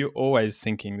plural. Were you always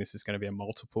thinking this is going to be a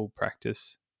multiple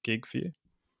practice gig for you?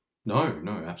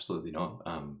 No, absolutely not.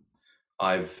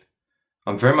 I'm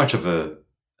very much of the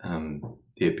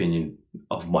opinion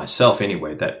of myself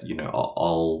anyway that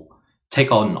I'll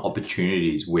take on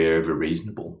opportunities wherever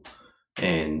reasonable,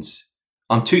 and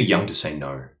I'm too young to say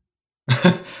no.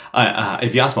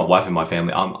 If you ask my wife and my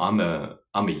family, I'm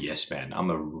a yes man.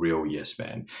 I'm a real yes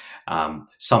man.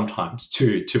 Sometimes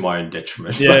to my own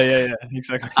detriment. Yeah,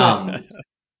 exactly.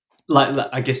 Like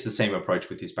I guess the same approach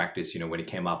with his practice. When he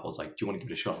came up, I was like, "Do you want to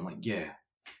give it a shot?" I'm like, "Yeah,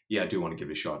 I do want to give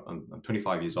it a shot. I'm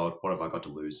 25 years old. What have I got to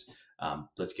lose?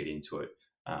 Let's get into it."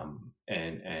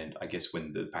 And I guess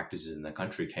when the practices in the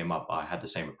country came up, I had the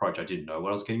same approach. I didn't know what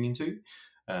I was getting into.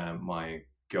 My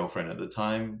girlfriend at the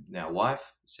time, now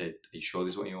wife, said, "Are you sure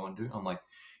this is what you want to do?" I'm like,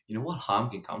 "You know what harm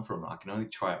can come from it? I can only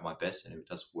try it my best, and if it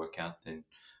doesn't work out, then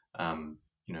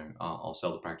I'll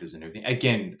sell the practice and everything."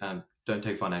 Again, don't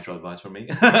take financial advice from me,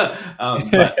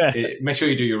 but make sure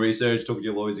you do your research, talk to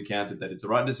your lawyer's accountant that it's the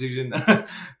right decision.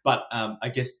 But I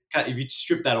guess if you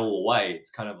strip that all away,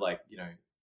 it's kind of like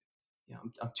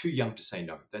I'm too young to say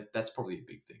no. That's probably a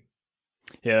big thing.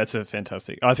 Yeah, that's a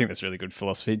fantastic. I think that's really good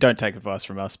philosophy. Don't take advice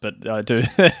from us, but I do. I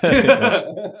think that's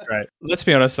great. Let's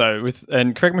be honest though,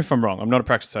 and correct me if I'm wrong. I'm not a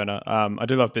practice owner. I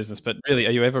do love business, but really,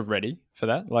 are you ever ready for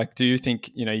that? Like, do you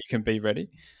think you can be ready?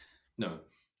 No,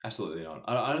 absolutely not.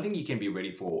 I don't think you can be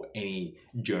ready for any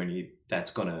journey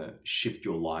that's gonna shift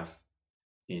your life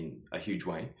in a huge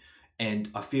way. And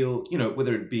I feel,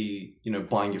 whether it be,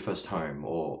 buying your first home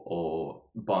or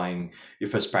buying your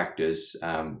first practice,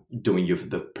 doing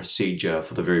the procedure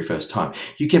for the very first time,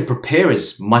 you can prepare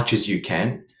as much as you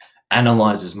can,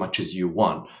 analyze as much as you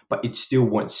want, but it still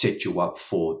won't set you up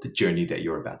for the journey that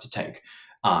you're about to take.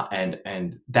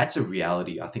 And that's a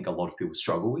reality I think a lot of people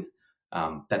struggle with,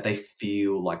 that they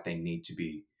feel like they need to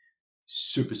be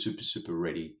super, super, super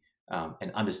ready,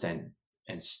 and understand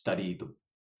and study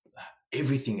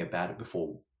everything about it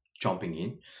before jumping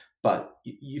in. But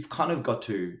you've kind of got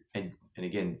to, and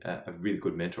again, a really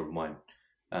good mentor of mine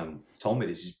told me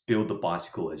this, is build the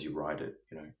bicycle as you ride it.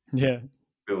 Yeah,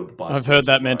 build the bicycle. I've heard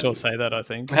that mentor say that. I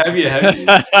think. Have you?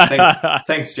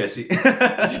 Thanks, Jesse.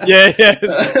 Yes.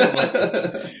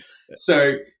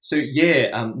 So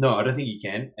yeah, no, I don't think you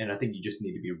can, and I think you just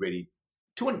need to be ready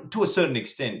to a certain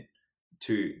extent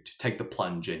to take the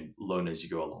plunge and learn as you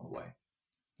go along the way.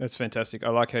 That's fantastic. I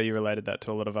like how you related that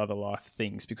to a lot of other life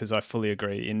things, because I fully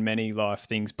agree. In many life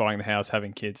things, buying the house,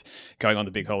 having kids, going on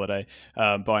the big holiday,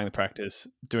 buying the practice,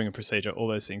 doing a procedure, all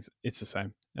those things, it's the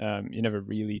same. You're never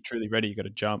really truly ready. You got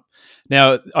to jump.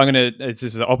 Now, this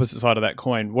is the opposite side of that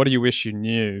coin. What do you wish you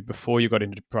knew before you got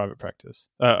into private practice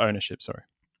ownership? Sorry.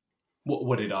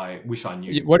 What did I wish I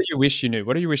knew? What do you wish you knew?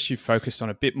 What do you wish you focused on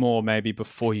a bit more, maybe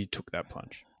before you took that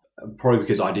plunge? Probably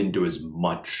because I didn't do as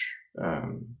much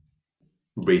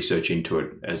research into it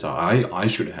as I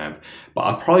should have, but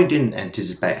I probably didn't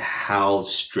anticipate how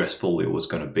stressful it was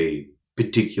going to be,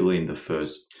 particularly in the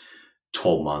first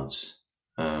 12 months.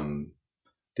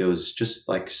 There was just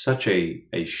like such a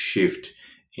shift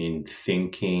in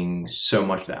thinking, so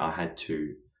much that I had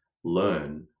to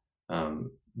learn,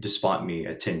 despite me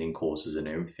attending courses and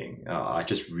everything. I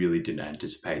just really didn't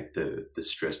anticipate the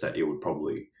stress that it would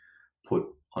probably put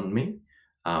on me.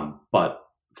 But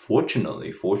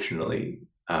fortunately,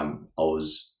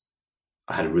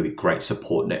 I had a really great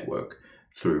support network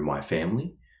through my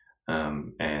family,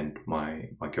 and my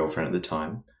girlfriend at the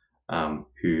time,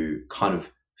 who kind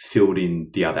of filled in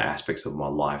the other aspects of my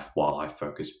life while I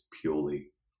focused purely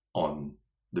on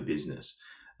the business.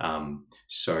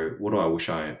 So what do I wish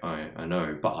I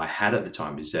know, but I had at the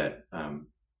time, is that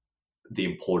the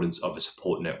importance of a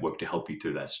support network to help you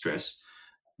through that stress,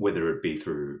 whether it be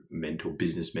through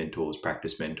business mentors,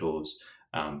 practice mentors,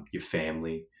 your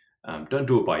family. Don't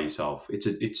do it by yourself.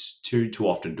 It's too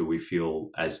often do we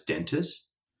feel as dentists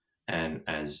and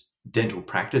as dental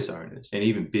practice owners and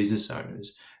even business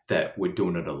owners that we're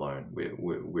doing it alone.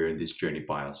 We're in this journey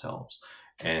by ourselves.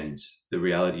 And the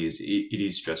reality is it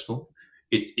is stressful.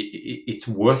 It's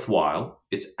worthwhile.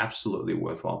 It's absolutely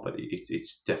worthwhile, but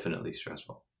it's definitely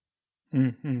stressful.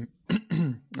 Mm-hmm.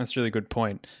 That's a really good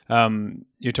point.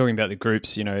 You're talking about the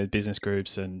groups, business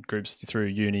groups and groups through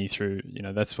uni,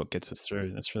 that's what gets us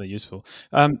through. That's really useful.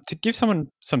 To give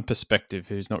someone some perspective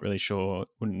who's not really sure,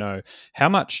 wouldn't know, how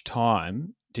much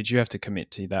time did you have to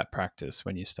commit to that practice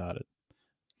when you started?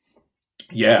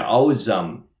 Yeah, I was.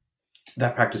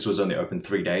 That practice was only open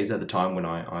 3 days at the time when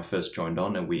I first joined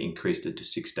on, and we increased it to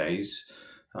 6 days,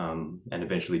 and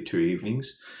eventually 2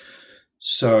 evenings.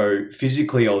 So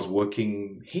physically, I was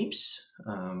working heaps.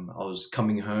 I was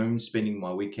coming home, spending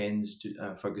my weekends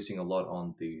focusing a lot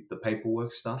on the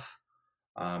paperwork stuff.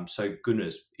 So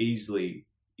goodness, easily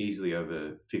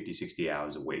over 50, 60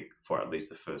 hours a week for at least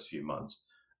the first few months.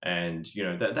 And,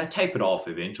 that tapered off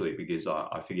eventually because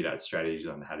I figured out strategies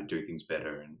on how to do things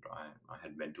better. And I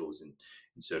had mentors in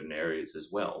certain areas as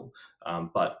well.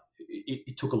 But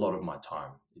it took a lot of my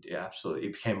time.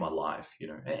 It became my life,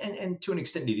 and to an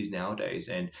extent it is nowadays.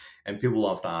 And people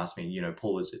often ask me,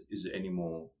 Paul, is it any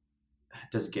more,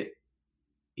 does it get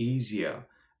easier?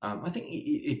 I think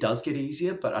it does get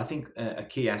easier, but I think a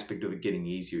key aspect of it getting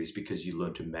easier is because you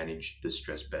learn to manage the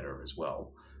stress better as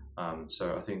well.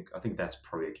 So I think that's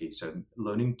probably a key. So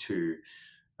learning to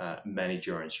manage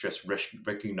your own stress,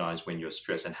 recognize when you're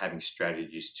stressed, and having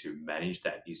strategies to manage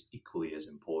that is equally as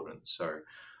important. So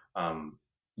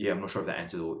yeah, I'm not sure if that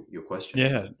answers your question.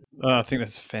 Yeah, I think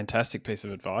that's a fantastic piece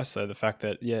of advice, though. The fact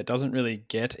that, it doesn't really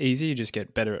get easy. You just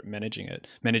get better at managing it,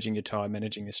 managing your time,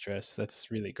 managing your stress. That's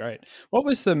really great.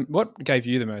 What gave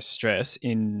you the most stress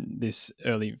in this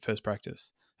early first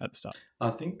practice at the start?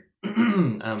 I think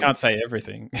Can't say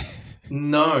everything.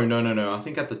 no. I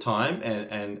think at the time,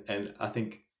 and I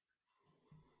think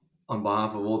on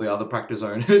behalf of all the other practice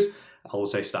owners, I will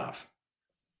say staff.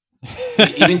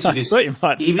 Even to this,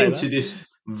 to this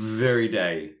very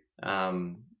day,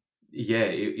 yeah,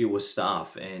 it was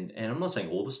staff, and I'm not saying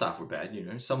all the staff were bad.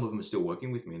 Some of them are still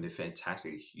working with me, and they're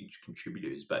fantastic, huge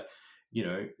contributors. But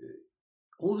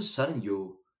all of a sudden,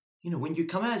 when you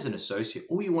come out as an associate,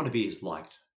 all you want to be is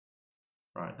liked,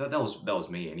 right? That was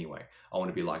me anyway. I want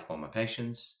to be liked by my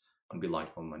patients. I want to be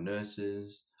liked by my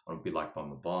nurses. I want to be liked by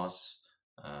my boss,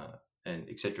 and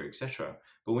etc. etc.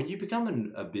 But when you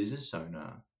become a business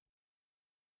owner,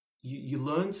 you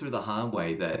learn through the hard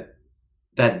way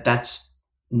that's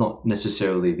not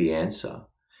necessarily the answer,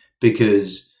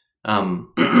 because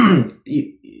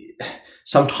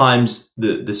sometimes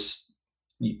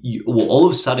all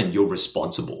of a sudden you're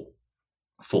responsible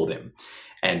for them,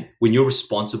 and when you're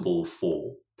responsible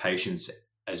for patients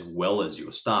as well as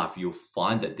your staff, you'll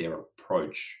find that their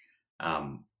approach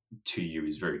to you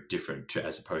is very different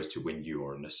as opposed to when you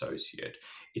are an associate.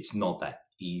 It's not that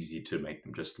easy to make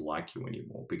them just like you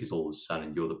anymore, because all of a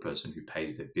sudden you're the person who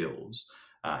pays their bills.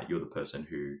 You're the person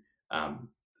who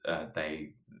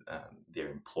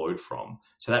they're employed from.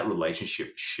 So that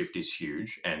relationship shift is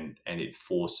huge, and it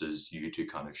forces you to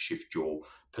kind of shift your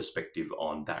perspective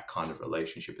on that kind of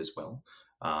relationship as well.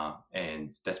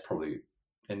 And that's probably,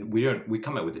 and we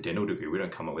come out with a dental degree. We don't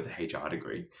come out with a HR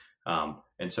degree.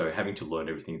 And so having to learn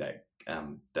everything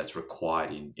that's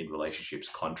required in relationships,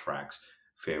 contracts,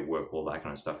 fair work, all that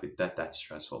kind of stuff, that's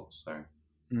stressful. So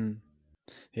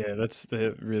yeah, that's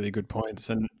the really good points.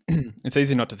 And it's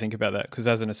easy not to think about that, because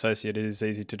as an associate, it is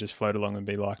easy to just float along and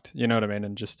be liked. You know what I mean?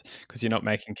 And just because you're not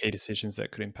making key decisions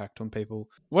that could impact on people.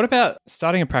 What about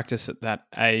starting a practice at that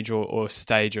age or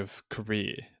stage of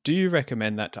career? Do you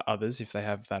recommend that to others if they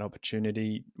have that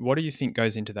opportunity? What do you think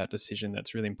goes into that decision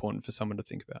that's really important for someone to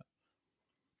think about?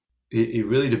 it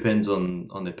really depends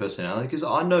on their personality, because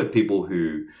I know people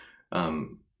who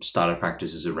started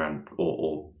practices around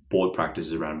or board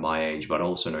practices around my age, but I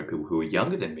also know people who are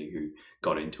younger than me who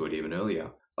got into it even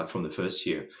earlier, like from the first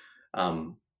year.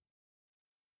 And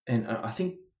I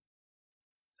think,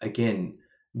 again,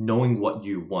 knowing what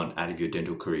you want out of your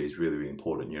dental career is really, really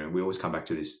important. We always come back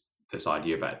to this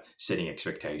idea about setting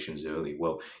expectations early.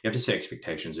 Well, you have to set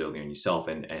expectations early on yourself,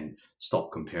 and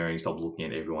stop comparing, stop looking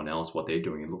at everyone else, what they're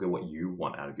doing, and look at what you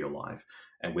want out of your life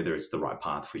and whether it's the right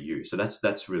path for you. So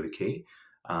that's really key.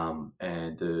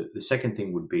 And the second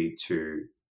thing would be to,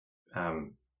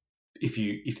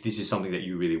 if this is something that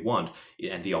you really want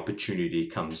and the opportunity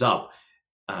comes up,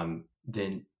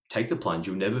 then take the plunge.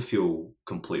 You'll never feel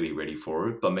completely ready for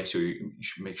it, but make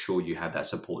sure you have that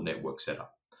support network set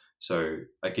up. So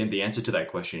again, the answer to that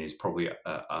question is probably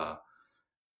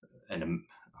an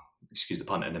excuse the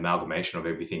pun, an amalgamation of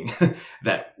everything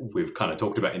that we've kind of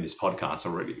talked about in this podcast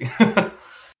already.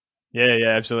 Yeah,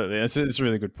 absolutely. It's a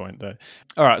really good point, though.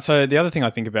 All right. So the other thing I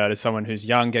think about is someone who's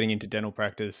young getting into dental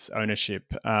practice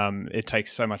ownership. It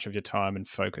takes so much of your time and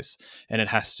focus, and it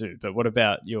has to. But what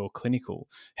about your clinical?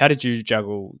 How did you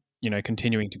juggle,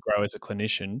 continuing to grow as a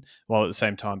clinician while at the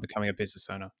same time becoming a business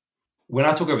owner? When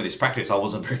I took over this practice, I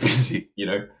wasn't very busy.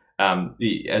 I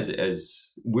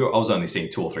was only seeing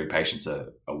 2 or 3 patients a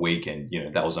week, and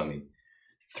that was only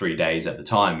 3 days at the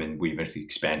time, and we eventually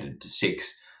expanded to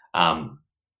 6.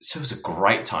 So it was a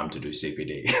great time to do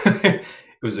CPD. It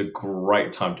was a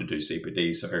great time to do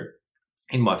CPD. So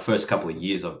in my first couple of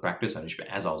years of practice ownership,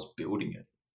 as I was building it,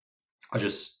 I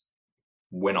just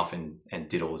went off and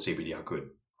did all the CPD I could.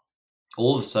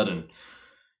 All of a sudden,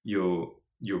 you're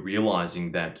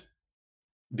realizing that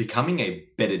becoming a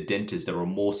better dentist, there are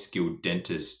more skilled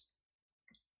dentists,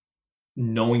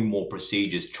 knowing more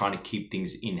procedures, trying to keep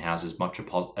things in-house as much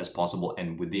as possible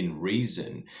and within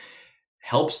reason,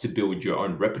 helps to build your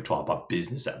own repertoire but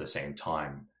business at the same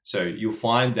time. So you'll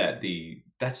find that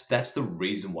that's the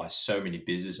reason why so many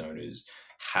business owners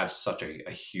have such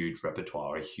a huge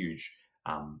repertoire, a huge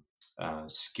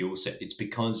skill set. It's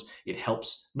because it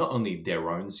helps not only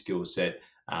their own skill set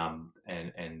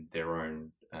and their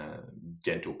own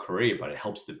dental career, but it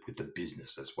helps with the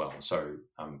business as well. So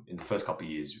in the first couple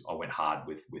of years, I went hard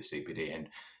with CPD, and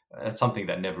that's something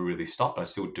that never really stopped. I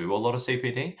still do a lot of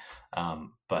CPD,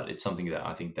 but it's something that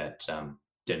I think that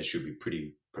dentists should be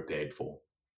pretty prepared for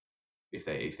if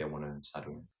they want to start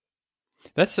doing.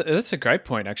 That's a great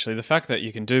point, actually. The fact that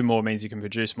you can do more means you can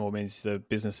produce more means the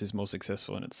business is more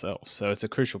successful in itself. So it's a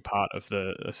crucial part of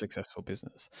a successful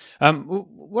business.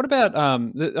 What about?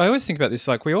 I always think about this.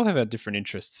 Like we all have our different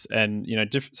interests, and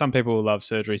some people love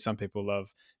surgery, some people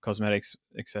love cosmetics,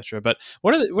 etc. But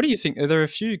what do you think? Are there a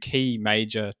few key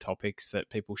major topics that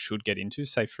people should get into?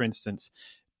 Say, for instance,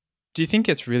 do you think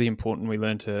it's really important we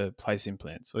learn to place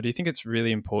implants, or do you think it's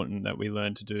really important that we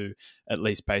learn to do at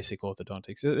least basic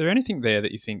orthodontics? Is there anything there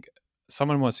that you think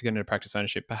someone wants to get into practice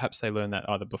ownership, perhaps they learn that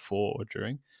either before or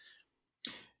during?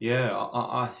 Yeah,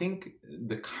 I think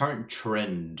the current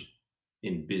trend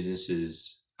in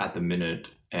businesses at the minute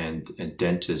and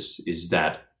dentists is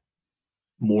that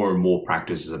more and more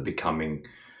practices are becoming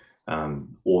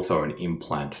ortho and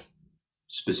implant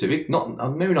specific,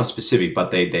 not maybe not specific,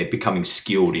 but they're becoming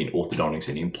skilled in orthodontics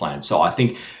and implants. So I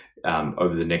think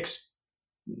over the next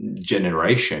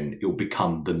generation, it'll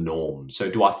become the norm.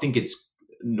 So do I think it's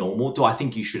normal? Do I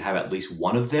think you should have at least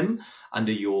one of them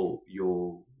under your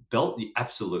belt?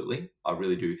 Absolutely, I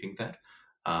really do think that.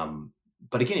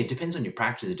 But again, it depends on your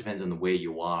practice. It depends on where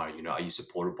you are. Are you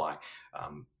supported by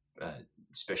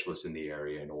specialists in the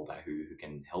area and all that who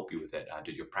can help you with it?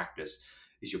 Is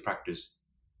your practice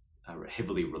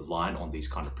heavily reliant on these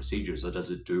kind of procedures, or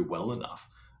does it do well enough?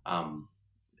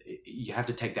 You have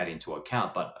to take that into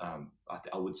account. But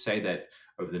I would say that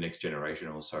over the next generation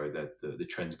or so, that the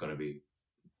trend's going to be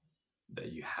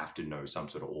that you have to know some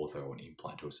sort of ortho or an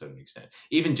implant to a certain extent,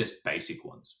 even just basic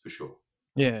ones, for sure.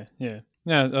 Yeah.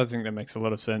 I think that makes a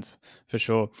lot of sense, for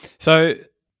sure. So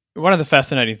one of the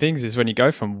fascinating things is when you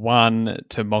go from one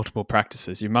to multiple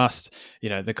practices, you must,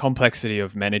 the complexity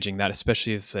of managing that,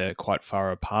 especially if they're quite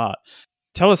far apart.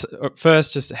 Tell us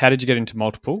first, just how did you get into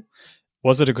multiple?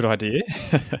 Was it a good idea?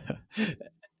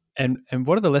 and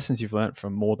what are the lessons you've learned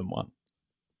from more than one?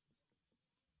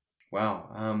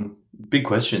 Wow, big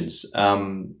questions.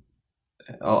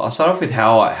 I'll start off with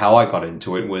how I got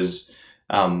into it. Was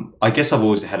I guess I've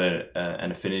always had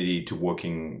an affinity to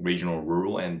working regional or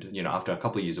rural, and after a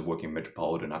couple of years of working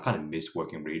metropolitan, I kind of miss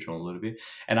working regional a little bit.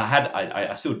 And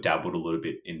I still dabbled a little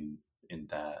bit in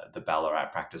the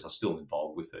Ballarat practice. I'm still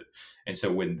involved with it, and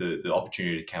so when the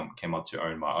opportunity came up to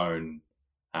own my own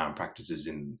practices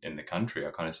in the country,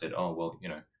 I kind of said, oh well,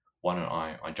 why don't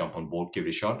I jump on board, give it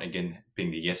a shot? Again, being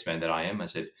the yes man that I am, I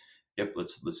said, yep,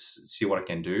 let's see what I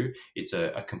can do. It's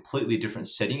a completely different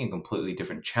setting and completely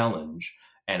different challenge,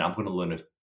 and I'm going to learn a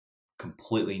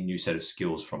completely new set of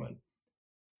skills from it.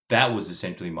 That was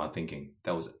essentially my thinking.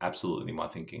 That was absolutely my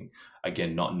thinking.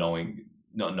 Again, not knowing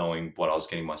what I was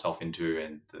getting myself into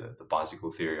and the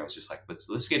bicycle theory. I was just like,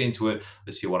 let's get into it.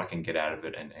 Let's see what I can get out of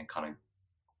it and kind of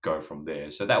go from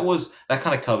there. So that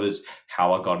kind of covers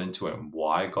how I got into it and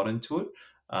why I got into it.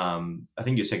 I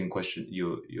think your second question,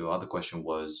 your other question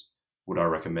was, would I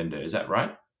recommend it? Is that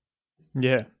right?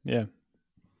 Yeah.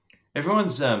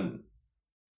 Everyone's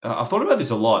I've thought about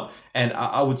this a lot, and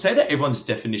I would say that everyone's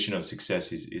definition of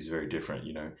success is very different.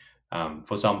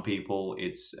 For some people,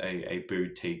 it's a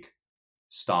boutique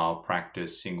style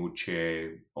practice, single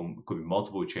chair, or could be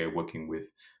multiple chair, working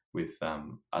with with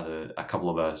a couple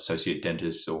of associate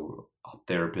dentists or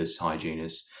therapists,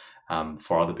 hygienists.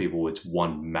 For other people, it's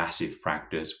one massive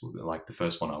practice, like the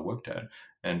first one I worked at.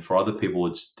 And for other people,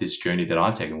 it's this journey that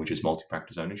I've taken, which is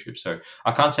multi-practice ownership. So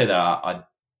I can't say that I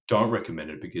don't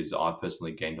recommend it, because I've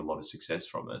personally gained a lot of success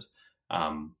from it.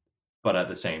 But at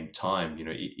the same time,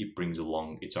 it brings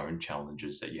along its own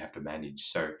challenges that you have to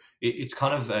manage. So it's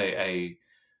kind of a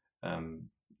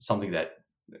something that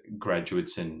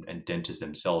graduates and dentists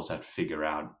themselves have to figure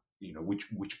out,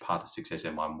 which path of success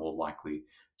am I more likely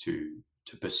to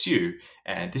pursue.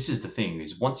 And this is the thing,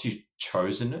 is once you've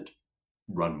chosen it,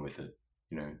 run with it,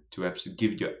 to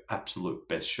give your absolute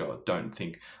best shot. Don't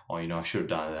think, oh, I should have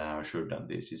done that, I should have done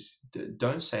this.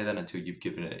 Don't say that until you've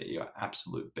given it your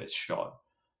absolute best shot,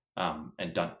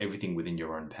 and done everything within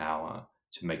your own power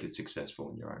to make it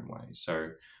successful in your own way.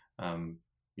 So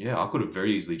I could have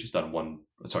very easily just done one.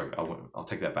 Sorry, I'll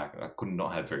take that back. I could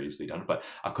not have very easily done it, but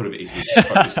I could have easily just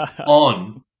focused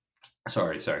on.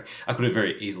 Sorry. I could have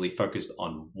very easily focused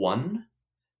on one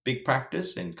big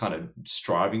practice and kind of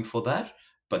striving for that.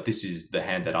 But this is the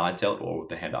hand that I dealt, or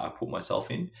the hand that I put myself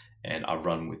in, and I've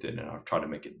run with it, and I've tried to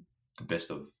make it the best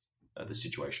of the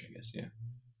situation, I guess. Yeah.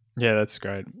 Yeah, that's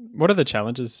great. What are the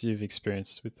challenges you've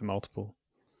experienced with the multiple?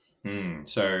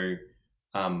 So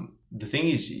the thing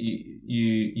is,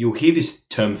 you'll hear this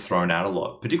term thrown out a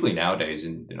lot, particularly nowadays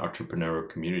in the entrepreneurial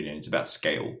community, and it's about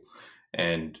scale.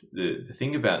 And the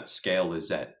thing about scale is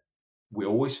that we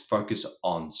always focus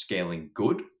on scaling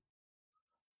good,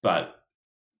 but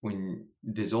when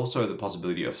there's also the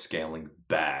possibility of scaling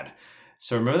bad.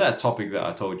 So remember that topic that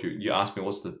I told you? You asked me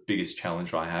what's the biggest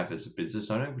challenge I have as a business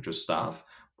owner, which was staff.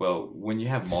 Well, when you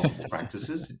have multiple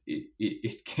practices,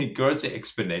 it grows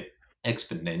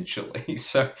exponentially.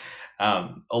 So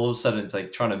all of a sudden, it's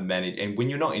like trying to manage. And when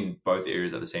you're not in both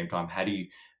areas at the same time, how do you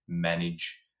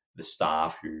manage the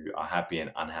staff who are happy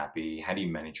and unhappy? How do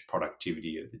you manage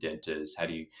productivity of the dentist? How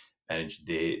do you manage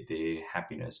their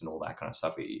happiness and all that kind of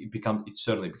stuff? It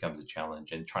certainly becomes a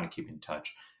challenge, and trying to keep in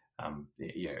touch.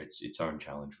 It's its own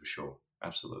challenge for sure.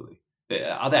 Absolutely.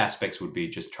 The other aspects would be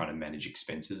just trying to manage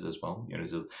expenses as well.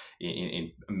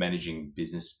 In managing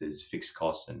business, there's fixed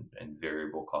costs and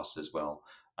variable costs as well.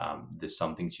 There's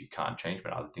some things you can't change,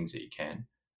 but other things that you can.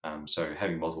 So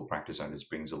having multiple practice owners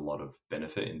brings a lot of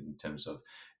benefit in terms of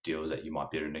deals that you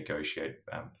might be able to negotiate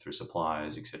through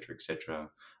suppliers, et cetera,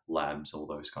 labs, all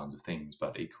those kinds of things.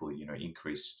 But equally,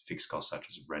 increased fixed costs such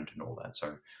as rent and all that.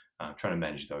 So trying to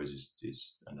manage those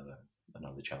is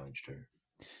another challenge too.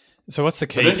 So what's the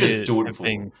key? So don't just do it for.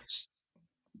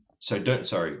 So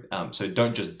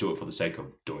don't just do it for the sake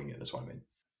of doing it. That's what I mean.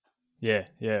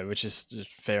 Yeah, which is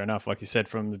fair enough. Like you said,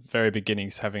 from the very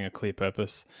beginnings, having a clear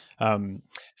purpose.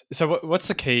 So what's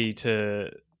the key to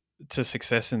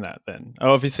success in that then?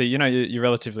 Obviously, you're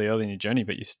relatively early in your journey,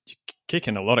 but you're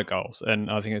kicking a lot of goals, and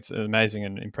I think it's amazing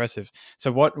and impressive.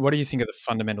 So what do you think are the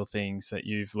fundamental things that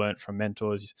you've learned from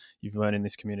mentors, you've learned in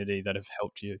this community that have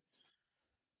helped you?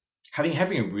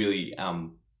 Having a really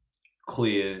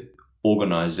clear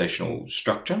organizational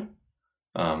structure.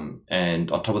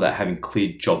 And on top of that, having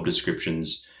clear job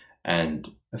descriptions and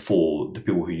for the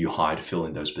people who you hire to fill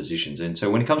in those positions. And so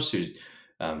when it comes to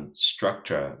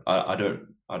structure, I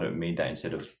don't mean that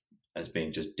instead of as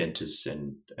being just dentists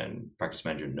and practice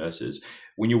manager and nurses.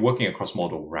 When you're working across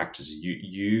multiple practices,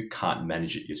 you can't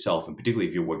manage it yourself. And particularly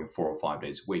if you're working 4 or 5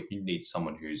 days a week, you need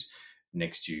someone who's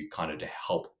next to you kind of to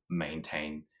help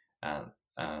maintain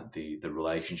the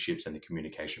relationships and the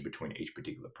communication between each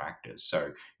particular practice.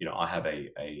 So, I have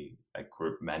a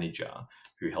group manager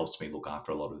who helps me look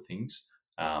after a lot of things.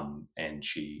 And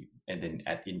then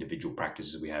at individual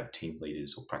practices, we have team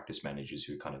leaders or practice managers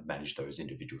who kind of manage those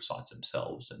individual sites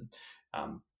themselves. And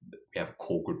we have a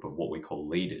core group of what we call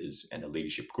leaders and a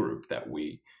leadership group that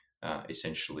we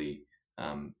essentially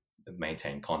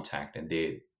maintain contact. And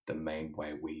they're the main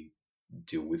way we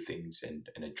deal with things and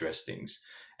address things.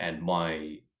 And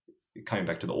coming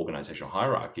back to the organizational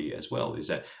hierarchy as well, is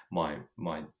that my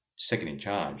second in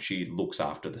charge, she looks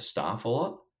after the staff a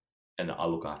lot, and I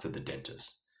look after the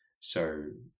dentist. So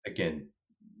again,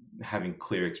 having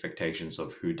clear expectations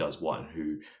of who does what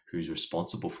and who's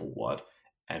responsible for what,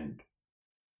 and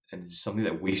it's something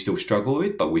that we still struggle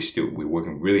with, but we're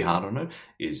working really hard on it,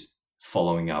 is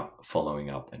following up,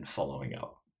 and following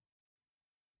up.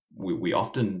 We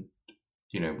often,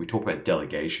 we talk about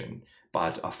delegation,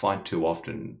 but I find too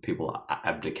often people are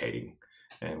abdicating.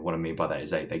 And what I mean by that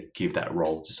is they give that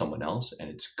role to someone else and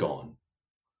it's gone.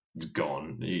 It's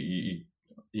gone. In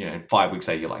 5 weeks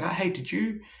later, you're like, oh, hey, did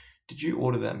you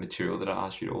order that material that I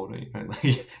asked you to order?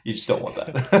 You just don't want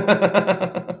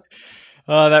that.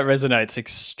 Oh, that resonates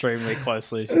extremely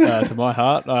closely to my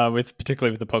heart, with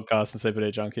particularly with the podcast and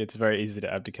CBD Junkie. It's very easy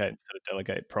to abdicate instead of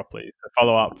delegate properly. So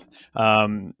follow up.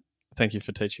 Thank you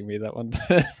for teaching me that one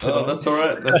Oh, today. that's all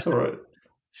right. That's all right.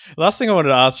 Last thing I wanted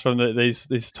to ask from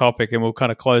this topic, and we'll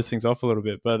kind of close things off a little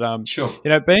bit, but Sure.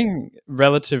 being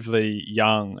relatively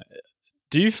young,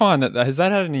 do you find that has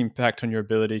that had an impact on your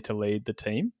ability to lead the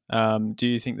team? Do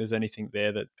you think there's anything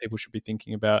there that people should be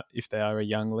thinking about if they are a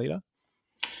young leader?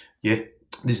 Yeah,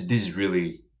 this is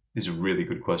a really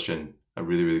good question. A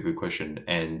really really good question.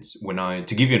 And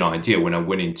to give you an idea, when I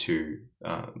went into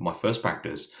my first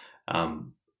practice,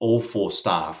 all four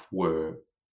staff were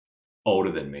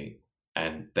older than me,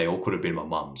 and they all could have been my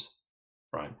mums,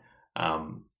 right?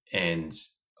 And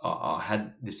I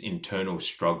had this internal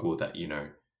struggle that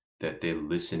that they're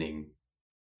listening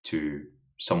to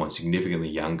someone significantly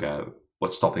younger.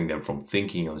 What's stopping them from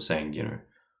thinking or saying,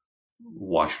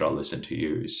 why should I listen to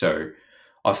you? So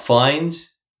I find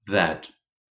that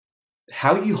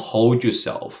how you hold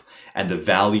yourself and the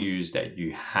values that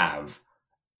you have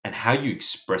and how you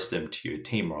express them to your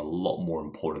team are a lot more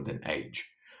important than age.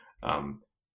 Um,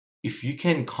 if you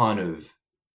can kind of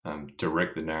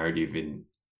direct the narrative in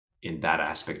that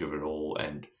aspect of it all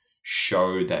and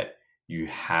show that you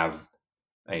have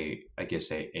a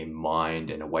mind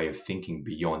and a way of thinking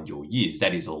beyond your years,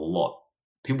 that is a lot.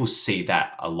 People see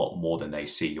that a lot more than they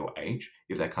see your age,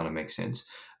 if that kind of makes sense.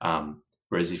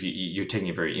 Whereas if you're taking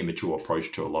a very immature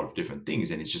approach to a lot of different things,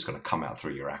 then it's just going to come out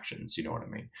through your actions. You know what I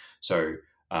mean? So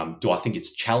do I think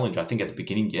it's a challenge? I think at the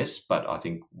beginning, yes, but I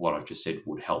think what I've just said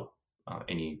would help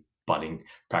any budding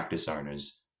practice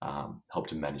owners help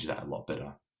to manage that a lot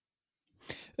better.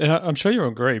 And I'm sure you'll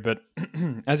agree, but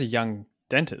as a young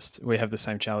dentist, we have the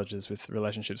same challenges with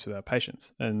relationships with our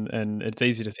patients, and it's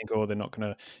easy to think, oh, they're not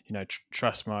going to,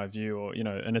 trust my view, or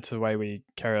and it's the way we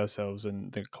carry ourselves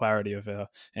and the clarity of our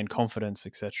and confidence,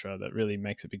 etc., that really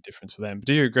makes a big difference for them. But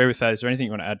do you agree with that? Is there anything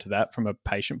you want to add to that from a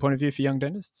patient point of view for young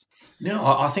dentists? No,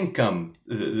 I think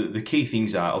the key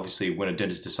things are obviously when a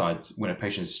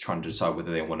patient is trying to decide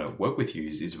whether they want to work with you,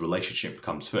 is relationship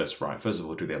comes first, right? First of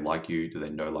all, do they like you? Do they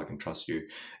know, like, and trust you?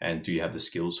 And do you have the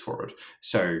skills for it?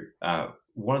 So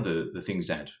one of the things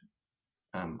that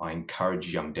I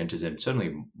encourage young dentists and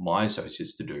certainly my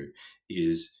associates to do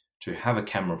is to have a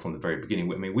camera from the very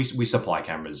beginning. I mean, we supply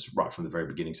cameras right from the very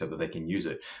beginning so that they can use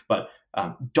it, but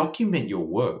document your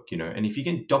work, and if you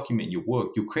can document your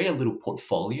work, you'll create a little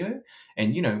portfolio.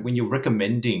 And, when you're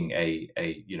recommending a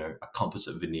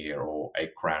composite veneer or a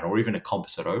crown or even a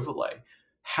composite overlay,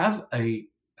 have a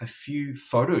few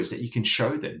photos that you can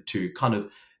show them to kind of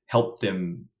help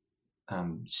them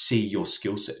see your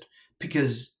skill set.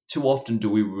 Because too often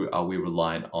are we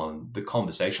reliant on the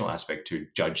conversational aspect to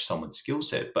judge someone's skill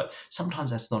set, but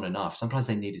sometimes that's not enough. Sometimes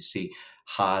they need to see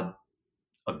hard,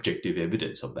 objective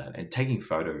evidence of that. And taking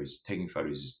photos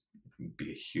would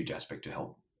be a huge aspect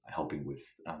to helping with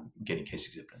getting case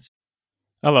acceptance.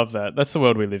 I love that. That's the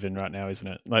world we live in right now, isn't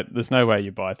it? Like, there's no way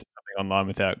you buy something online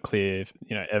without clear,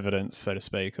 evidence, so to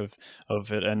speak,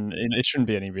 of it, and it shouldn't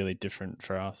be any really different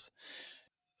for us.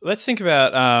 Let's think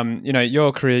about,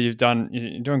 your career. You're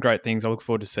doing great things. I look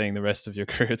forward to seeing the rest of your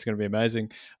career. It's going to be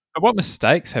amazing. But what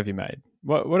mistakes have you made?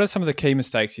 What are some of the key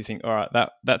mistakes you think, all right,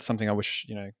 that's something I wish,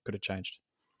 could have changed?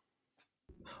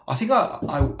 I think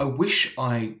I wish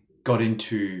I got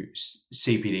into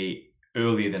CPD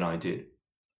earlier than I did.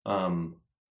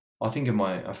 I think in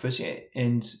my first year,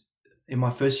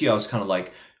 I was kind of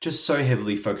like just so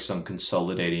heavily focused on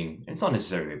consolidating. And it's not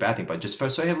necessarily a bad thing, but just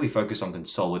so heavily focused on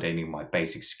consolidating my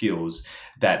basic skills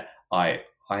that I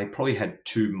probably had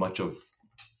too much of.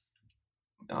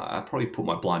 I probably put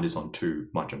my blinders on too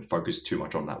much and focused too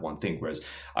much on that one thing. Whereas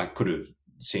I could have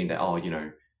seen that,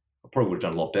 I probably would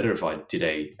have done a lot better if I did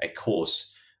a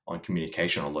course on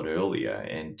communication a lot earlier.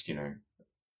 And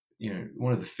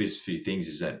one of the first few things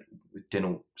is that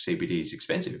dental CPD is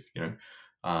expensive,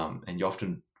 and you're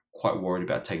often quite worried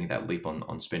about taking that leap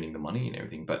on spending the money and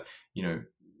everything. But,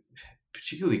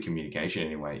 particularly communication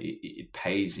anyway, it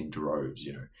pays in droves,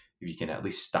 if you can at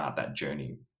least start that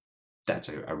journey. That's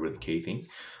a really key thing.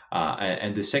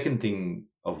 And the second thing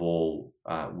of all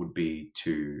would be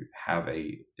to have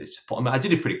a support. I mean, I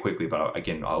did it pretty quickly, but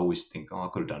again, I always think, I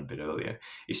could have done a bit earlier.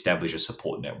 Establish a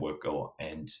support network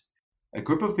and a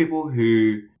group of people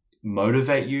who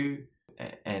motivate you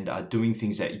and are doing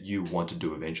things that you want to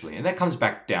do eventually. And that comes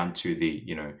back down to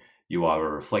you are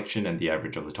a reflection and the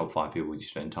average of the top 5 people you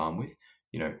spend time with,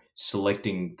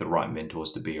 selecting the right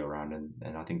mentors to be around.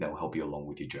 And I think that will help you along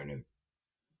with your journey.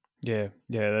 Yeah,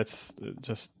 that's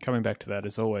just coming back to that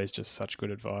is always just such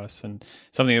good advice and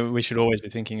something that we should always be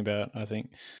thinking about, I think.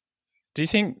 Do you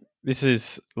think this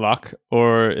is luck,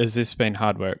 or has this been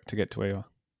hard work to get to where you are?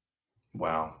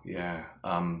 Wow. Yeah.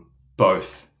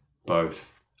 Both.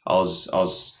 Both. I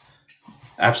was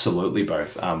absolutely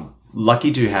both.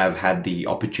 Lucky to have had the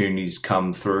opportunities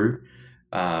come through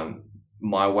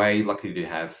my way. Lucky to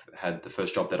have had the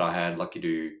first job that I had. Lucky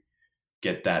to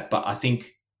get that. But I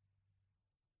think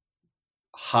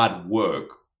hard work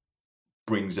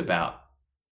brings about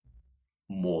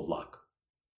more luck,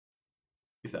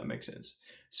 if that makes sense.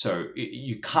 So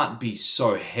you can't be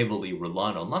so heavily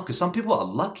reliant on luck, because some people are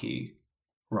lucky,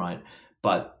 right?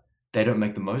 But they don't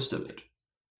make the most of it.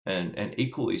 And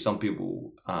equally, some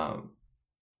people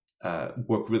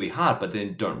work really hard, but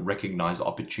then don't recognize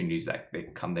opportunities that they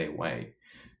come their way.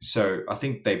 So I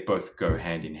think they both go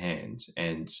hand in hand.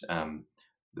 And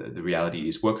the reality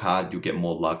is, work hard, you'll get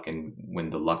more luck. And when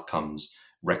the luck comes,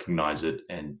 recognize it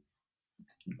and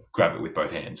grab it with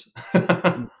both hands.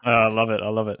 I love it. I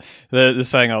love it. The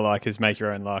saying I like is make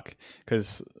your own luck,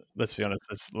 because let's be honest,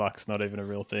 luck's not even a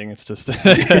real thing. It's just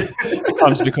it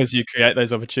comes because you create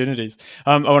those opportunities.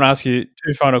 I want to ask you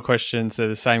two final questions. They're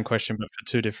the same question, but for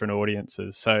two different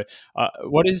audiences. So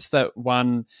what is that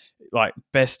one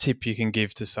best tip you can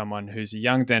give to someone who's a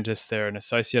young dentist? They're an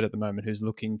associate at the moment who's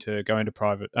looking to go into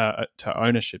to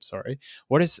ownership. Sorry.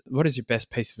 What is your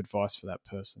best piece of advice for that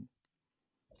person?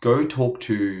 Go talk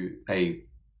to a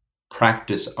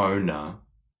practice owner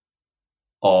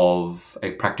of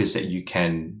a practice that you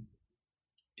can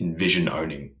envision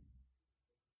owning.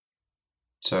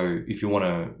 So if you want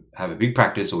to have a big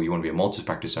practice, or you want to be a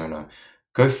multi-practice owner,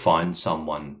 go find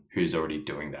someone who's already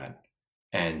doing that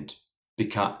and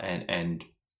become and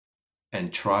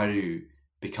try to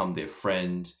become their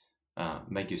friend.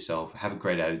 Make yourself have a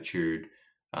great attitude,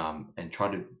 and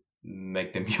try to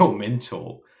make them your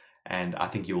mentor. And I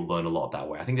think you'll learn a lot that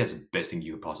way. I think that's the best thing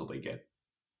you could possibly get.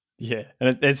 Yeah,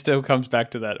 and it still comes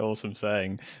back to that awesome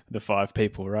saying, the 5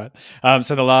 people, right?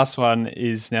 So the last one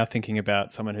is now thinking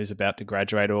about someone who's about to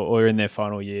graduate or in their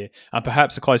final year.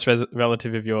 Perhaps a close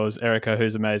relative of yours, Erica,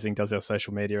 who's amazing, does our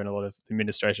social media and a lot of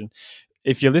administration.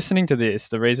 If you're listening to this,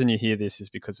 the reason you hear this is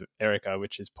because of Erica,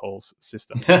 which is Paul's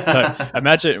sister. So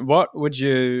imagine, what would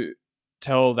you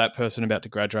tell that person about to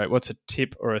graduate? What's a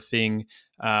tip or a thing,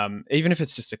 even if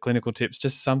it's just a clinical tip,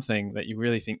 just something that you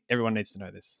really think everyone needs to know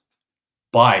this?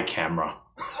 Buy a camera.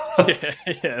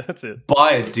 yeah, that's it.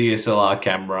 Buy a DSLR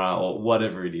camera or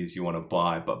whatever it is you want to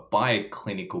buy, but buy a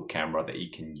clinical camera that you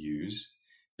can use,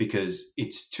 because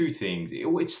it's 2 things.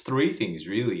 It's 3 things,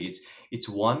 really. It's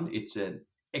one, it's an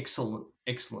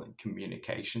excellent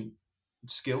communication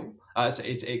skill.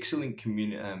 It's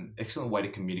excellent way to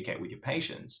communicate with your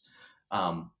patients.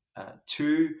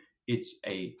 2, it's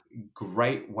a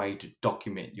great way to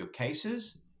document your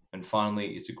cases. And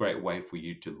finally, it's a great way for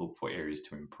you to look for areas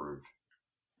to improve.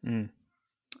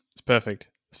 It's perfect.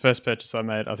 It's the first purchase I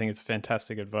made. I think it's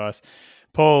fantastic advice.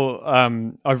 Paul,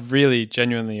 I really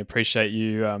genuinely appreciate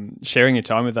you sharing your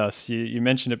time with us. You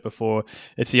mentioned it before.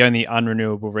 It's the only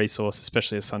unrenewable resource,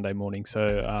 especially a Sunday morning.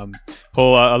 So,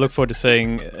 Paul, I look forward to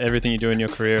seeing everything you do in your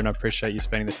career, and I appreciate you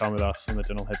spending the time with us on the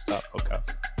Dental Head Start podcast.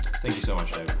 Thank you so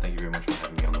much, David. Thank you very much for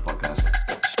having me on the podcast.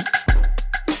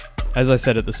 As I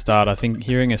said at the start, I think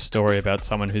hearing a story about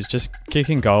someone who's just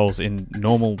kicking goals in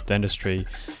normal dentistry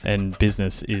and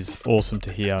business is awesome to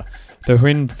hear. The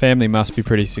Hwin family must be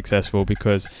pretty successful,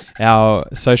 because our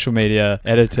social media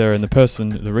editor and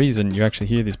the reason you actually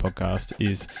hear this podcast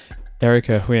is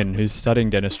Erica Hwin, who's studying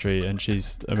dentistry, and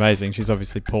she's amazing. She's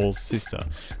obviously Paul's sister.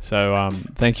 So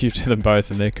thank you to them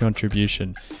both and their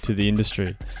contribution to the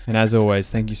industry. And as always,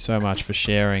 thank you so much for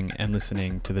sharing and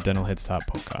listening to the Dental Head Start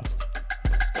podcast.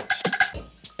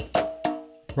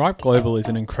 Ripe Global is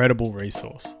an incredible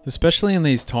resource, especially in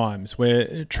these times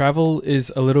where travel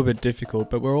is a little bit difficult,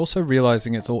 but we're also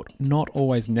realizing it's not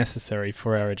always necessary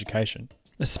for our education.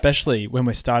 Especially when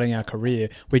we're starting our career,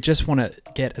 we just want to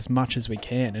get as much as we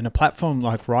can, and a platform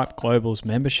like Ripe Global's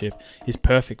membership is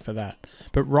perfect for that.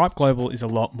 But Ripe Global is a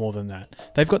lot more than that.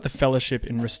 They've got the fellowship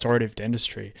in restorative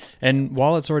dentistry, and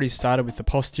while it's already started with the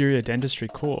posterior dentistry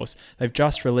course, they've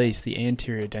just released the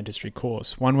anterior dentistry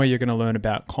course, one where you're going to learn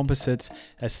about composites,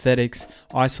 aesthetics,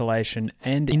 isolation,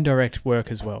 and indirect work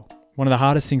as well. One of the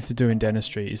hardest things to do in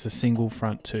dentistry is the single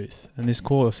front tooth, and this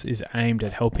course is aimed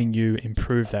at helping you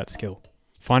improve that skill.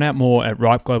 Find out more at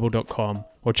ripeglobal.com,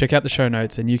 or check out the show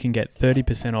notes and you can get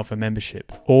 30% off a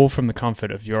membership, all from the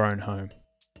comfort of your own home.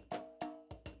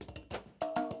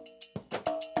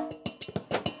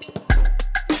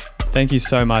 Thank you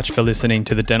so much for listening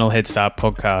to the Dental Head Start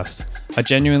podcast. I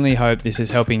genuinely hope this is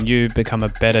helping you become a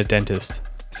better dentist.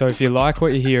 So if you like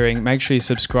what you're hearing, make sure you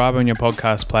subscribe on your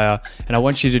podcast player. And I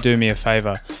want you to do me a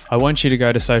favor. I want you to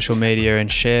go to social media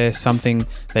and share something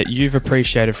that you've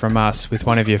appreciated from us with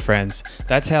one of your friends.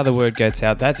 That's how the word gets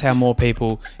out. That's how more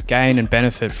people gain and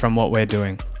benefit from what we're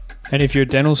doing. And if you're a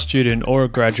dental student or a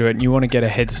graduate and you want to get a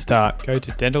head start, go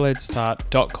to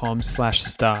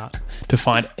dentalheadstart.com/start to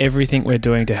find everything we're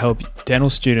doing to help dental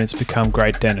students become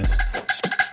great dentists.